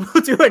nobody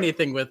will do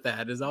anything with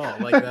that is all.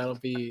 Like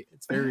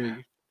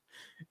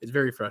it's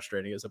very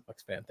frustrating as a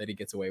Bucks fan that he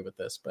gets away with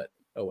this, but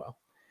oh well.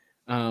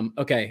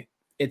 Okay.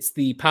 It's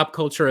the pop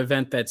culture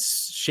event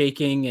that's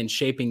shaking and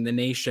shaping the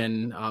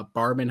nation.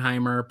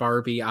 Barbenheimer,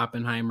 Barbie,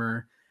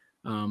 Oppenheimer.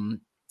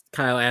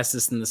 Kyle asked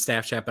this in the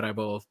staff chat, but I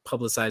will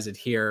publicize it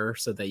here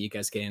so that you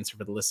guys can answer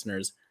for the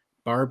listeners.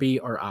 Barbie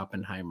or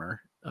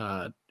Oppenheimer?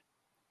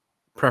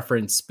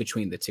 Preference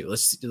between the two.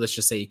 Let's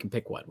just say you can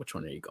pick one. Which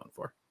one are you going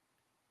for?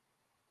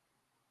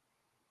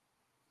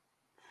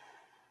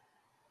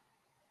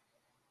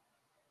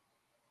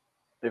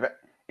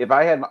 If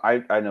I had,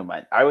 I know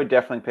mine. I would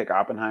definitely pick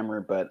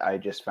Oppenheimer, but I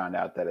just found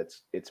out that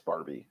it's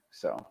Barbie.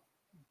 So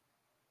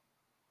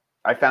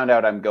I found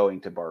out I'm going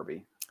to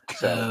Barbie.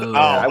 So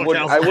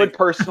I would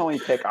personally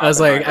pick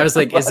Oppenheimer. I was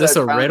like, is this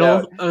a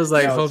riddle? I was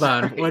like, hold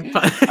on. What?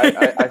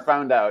 I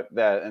found out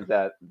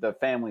that the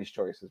family's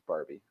choice is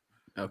Barbie.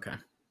 Okay.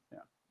 Yeah.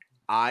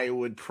 I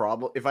would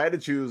probably, if I had to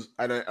choose,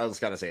 I was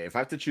gonna say, if I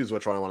have to choose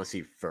which one I want to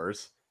see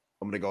first,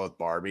 I'm gonna go with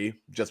Barbie,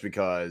 just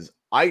because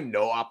I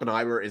know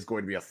Oppenheimer is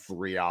going to be a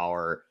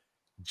 3-hour,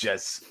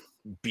 just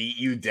beat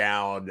you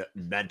down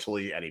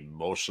mentally and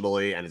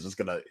emotionally, and it's just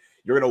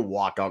you're gonna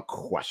walk out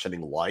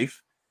questioning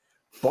life.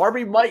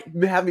 Barbie might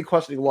have me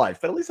questioning life,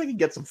 but at least I can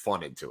get some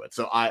fun into it.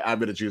 So I'm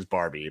gonna choose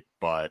Barbie,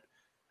 but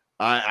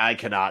I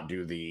cannot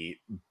do the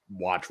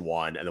watch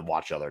one and then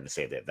watch the other and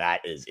save it.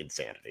 That is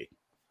insanity.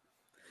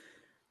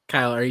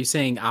 Kyle, are you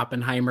saying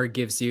Oppenheimer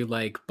gives you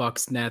like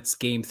Bucks Nets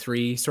game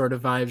 3 sort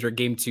of vibes or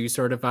game 2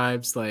 sort of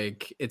vibes?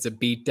 Like it's a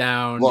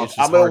beatdown. Look,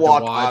 I'm going to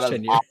walk out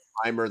of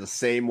Oppenheimer the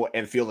same way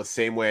and feel the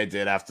same way I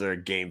did after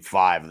game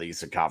 5 of the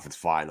Eastern Conference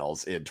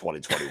Finals in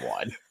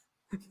 2021.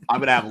 I'm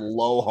going to have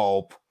low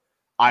hope.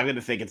 I'm going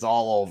to think it's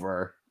all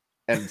over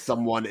and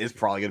someone is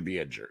probably going to be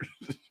injured.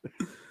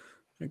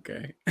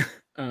 Okay.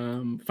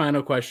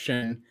 Final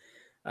question.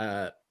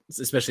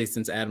 Especially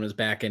since Adam is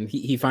back and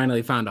he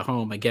finally found a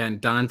home again.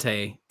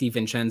 Donte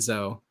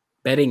DiVincenzo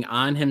betting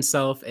on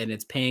himself, and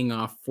it's paying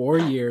off 4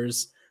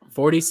 years,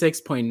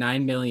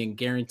 $46.9 million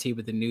guaranteed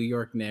with the New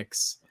York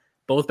Knicks.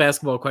 Both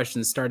basketball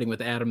questions starting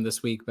with Adam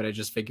this week, but I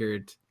just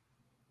figured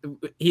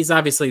he's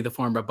obviously the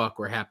former Buck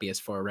we're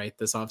happiest for, right?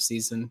 This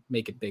offseason,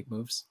 making big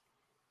moves.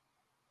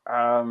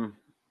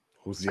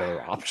 Who's the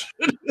other option?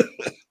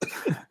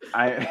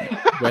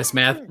 Wes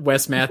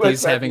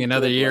Matthews having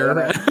another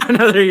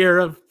year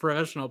of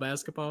professional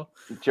basketball.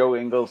 Joe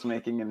Ingles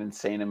making an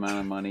insane amount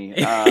of money.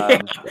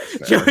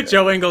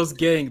 Joe Ingles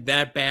getting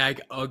that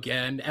bag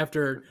again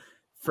after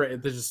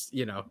just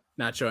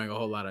not showing a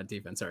whole lot on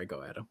defense. Sorry,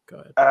 go Adam.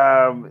 Go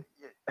ahead.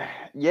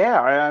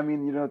 Yeah, I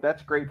mean,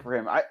 that's great for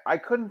him. I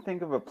couldn't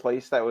think of a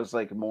place that was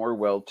like more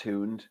well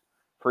tuned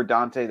for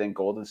Donte than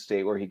Golden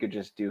State, where he could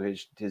just do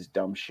his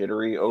dumb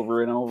shittery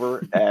over and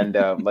over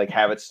and like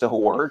have it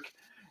still work.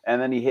 And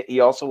then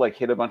he also like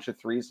hit a bunch of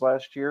threes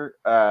last year,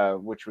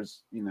 which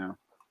was,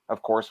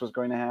 of course was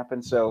going to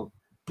happen. So,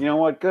 you know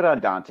what? Good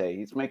on Donte.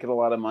 He's making a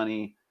lot of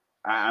money.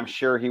 I'm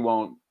sure he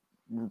won't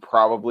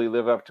probably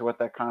live up to what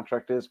that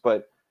contract is,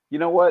 but you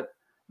know what?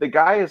 The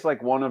guy is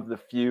like one of the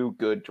few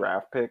good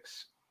draft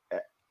picks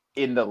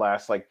in the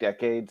last like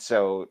decade.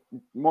 So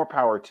more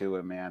power to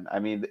him, man. I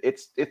mean,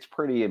 it's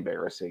pretty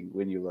embarrassing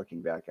when you're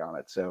looking back on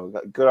it. So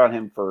good on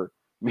him for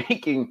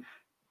making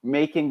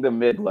the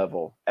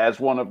mid-level as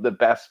one of the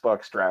best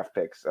Bucks draft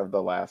picks of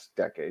the last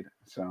decade.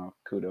 So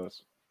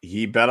kudos.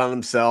 He bet on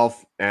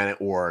himself and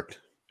it worked.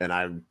 And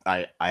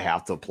I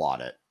have to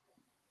applaud it.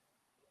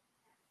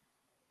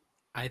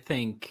 I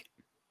think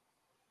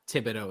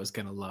Thibodeau is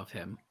going to love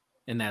him.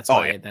 And that's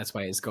why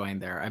he's going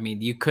there. I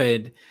mean, you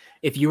could,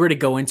 if you were to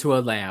go into a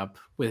lab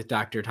with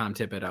Dr. Tom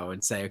Thibodeau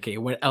and say, okay,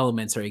 what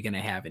elements are you going to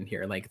have in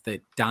here? Like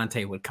the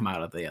Donte would come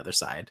out of the other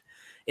side.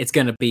 It's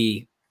going to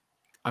be,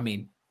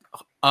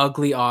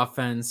 ugly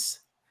offense.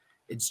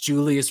 It's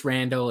Julius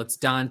Randle. It's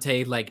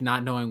Donte, like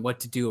not knowing what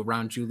to do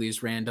around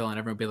Julius Randle. And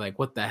everyone will be like,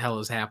 what the hell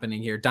is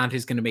happening here?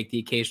 Dante's going to make the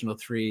occasional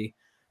 3,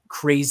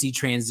 crazy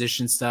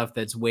transition stuff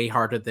that's way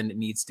harder than it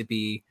needs to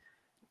be,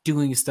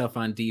 doing stuff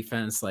on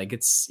defense. Like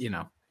it's,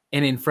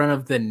 and in front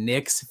of the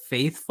Knicks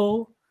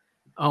faithful.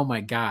 Oh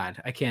my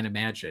God. I can't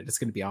imagine. It's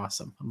going to be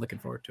awesome. I'm looking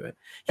forward to it.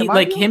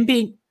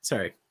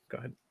 Sorry, go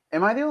ahead.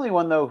 Am I the only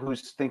one though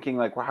who's thinking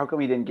like, well, how come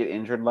he didn't get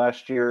injured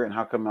last year, and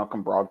how come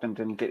Malcolm Brogdon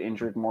didn't get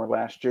injured more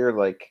last year?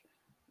 Like,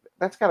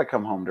 that's got to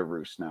come home to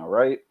roost now,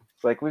 right?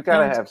 Like, we've got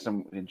to have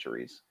some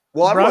injuries.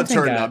 Well, everyone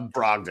turned up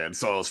Brogdon,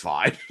 so it was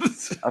fine.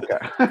 Okay.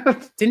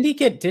 Didn't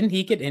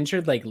he get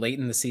injured like late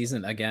in the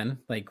season again?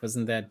 Like,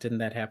 didn't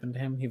that happen to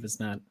him? He was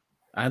not.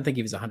 I don't think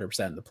he was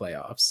 100% in the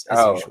playoffs.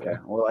 Okay.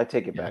 Well, I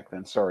take it back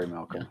then. Sorry,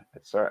 Malcolm. Yeah.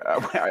 Sorry.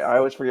 I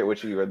always forget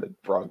which of you are the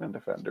Brogdon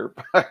defender.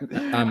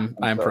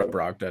 I'm pro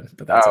Brogdon,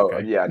 but that's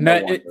okay. Yeah.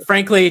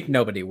 Frankly,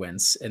 nobody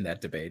wins in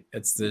that debate.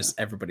 It's this.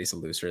 Everybody's a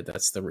loser.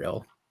 That's the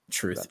real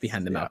truth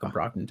behind the Malcolm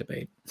Brogdon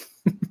debate.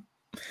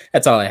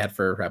 That's all I had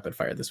for rapid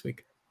fire this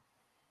week.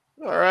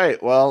 All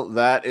right. Well,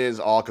 that is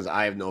all because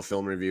I have no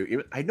film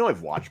review. I know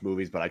I've watched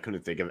movies, but I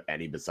couldn't think of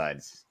any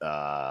besides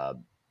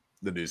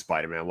the new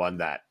Spider-Man one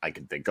that I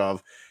can think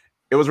of.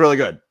 It was really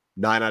good.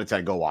 9 out of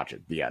 10. Go watch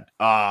it. The end.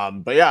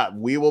 But yeah,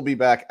 we will be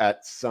back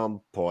at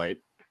some point.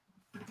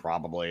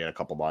 probably in a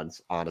couple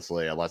months,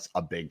 honestly, unless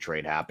a big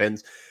trade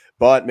happens.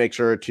 But make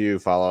sure to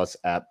follow us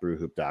at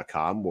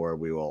brewhoop.com, where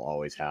we will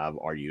always have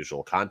our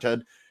usual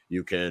content.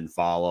 You can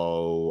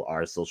follow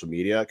our social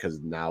media because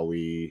now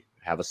we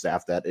have a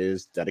staff that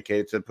is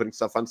dedicated to putting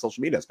stuff on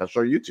social media, especially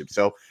our YouTube.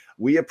 So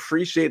we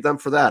appreciate them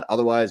for that.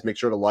 Otherwise, make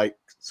sure to like,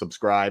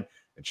 subscribe,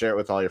 and share it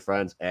with all your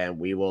friends. And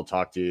we will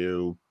talk to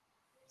you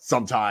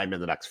sometime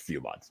in the next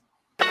few months.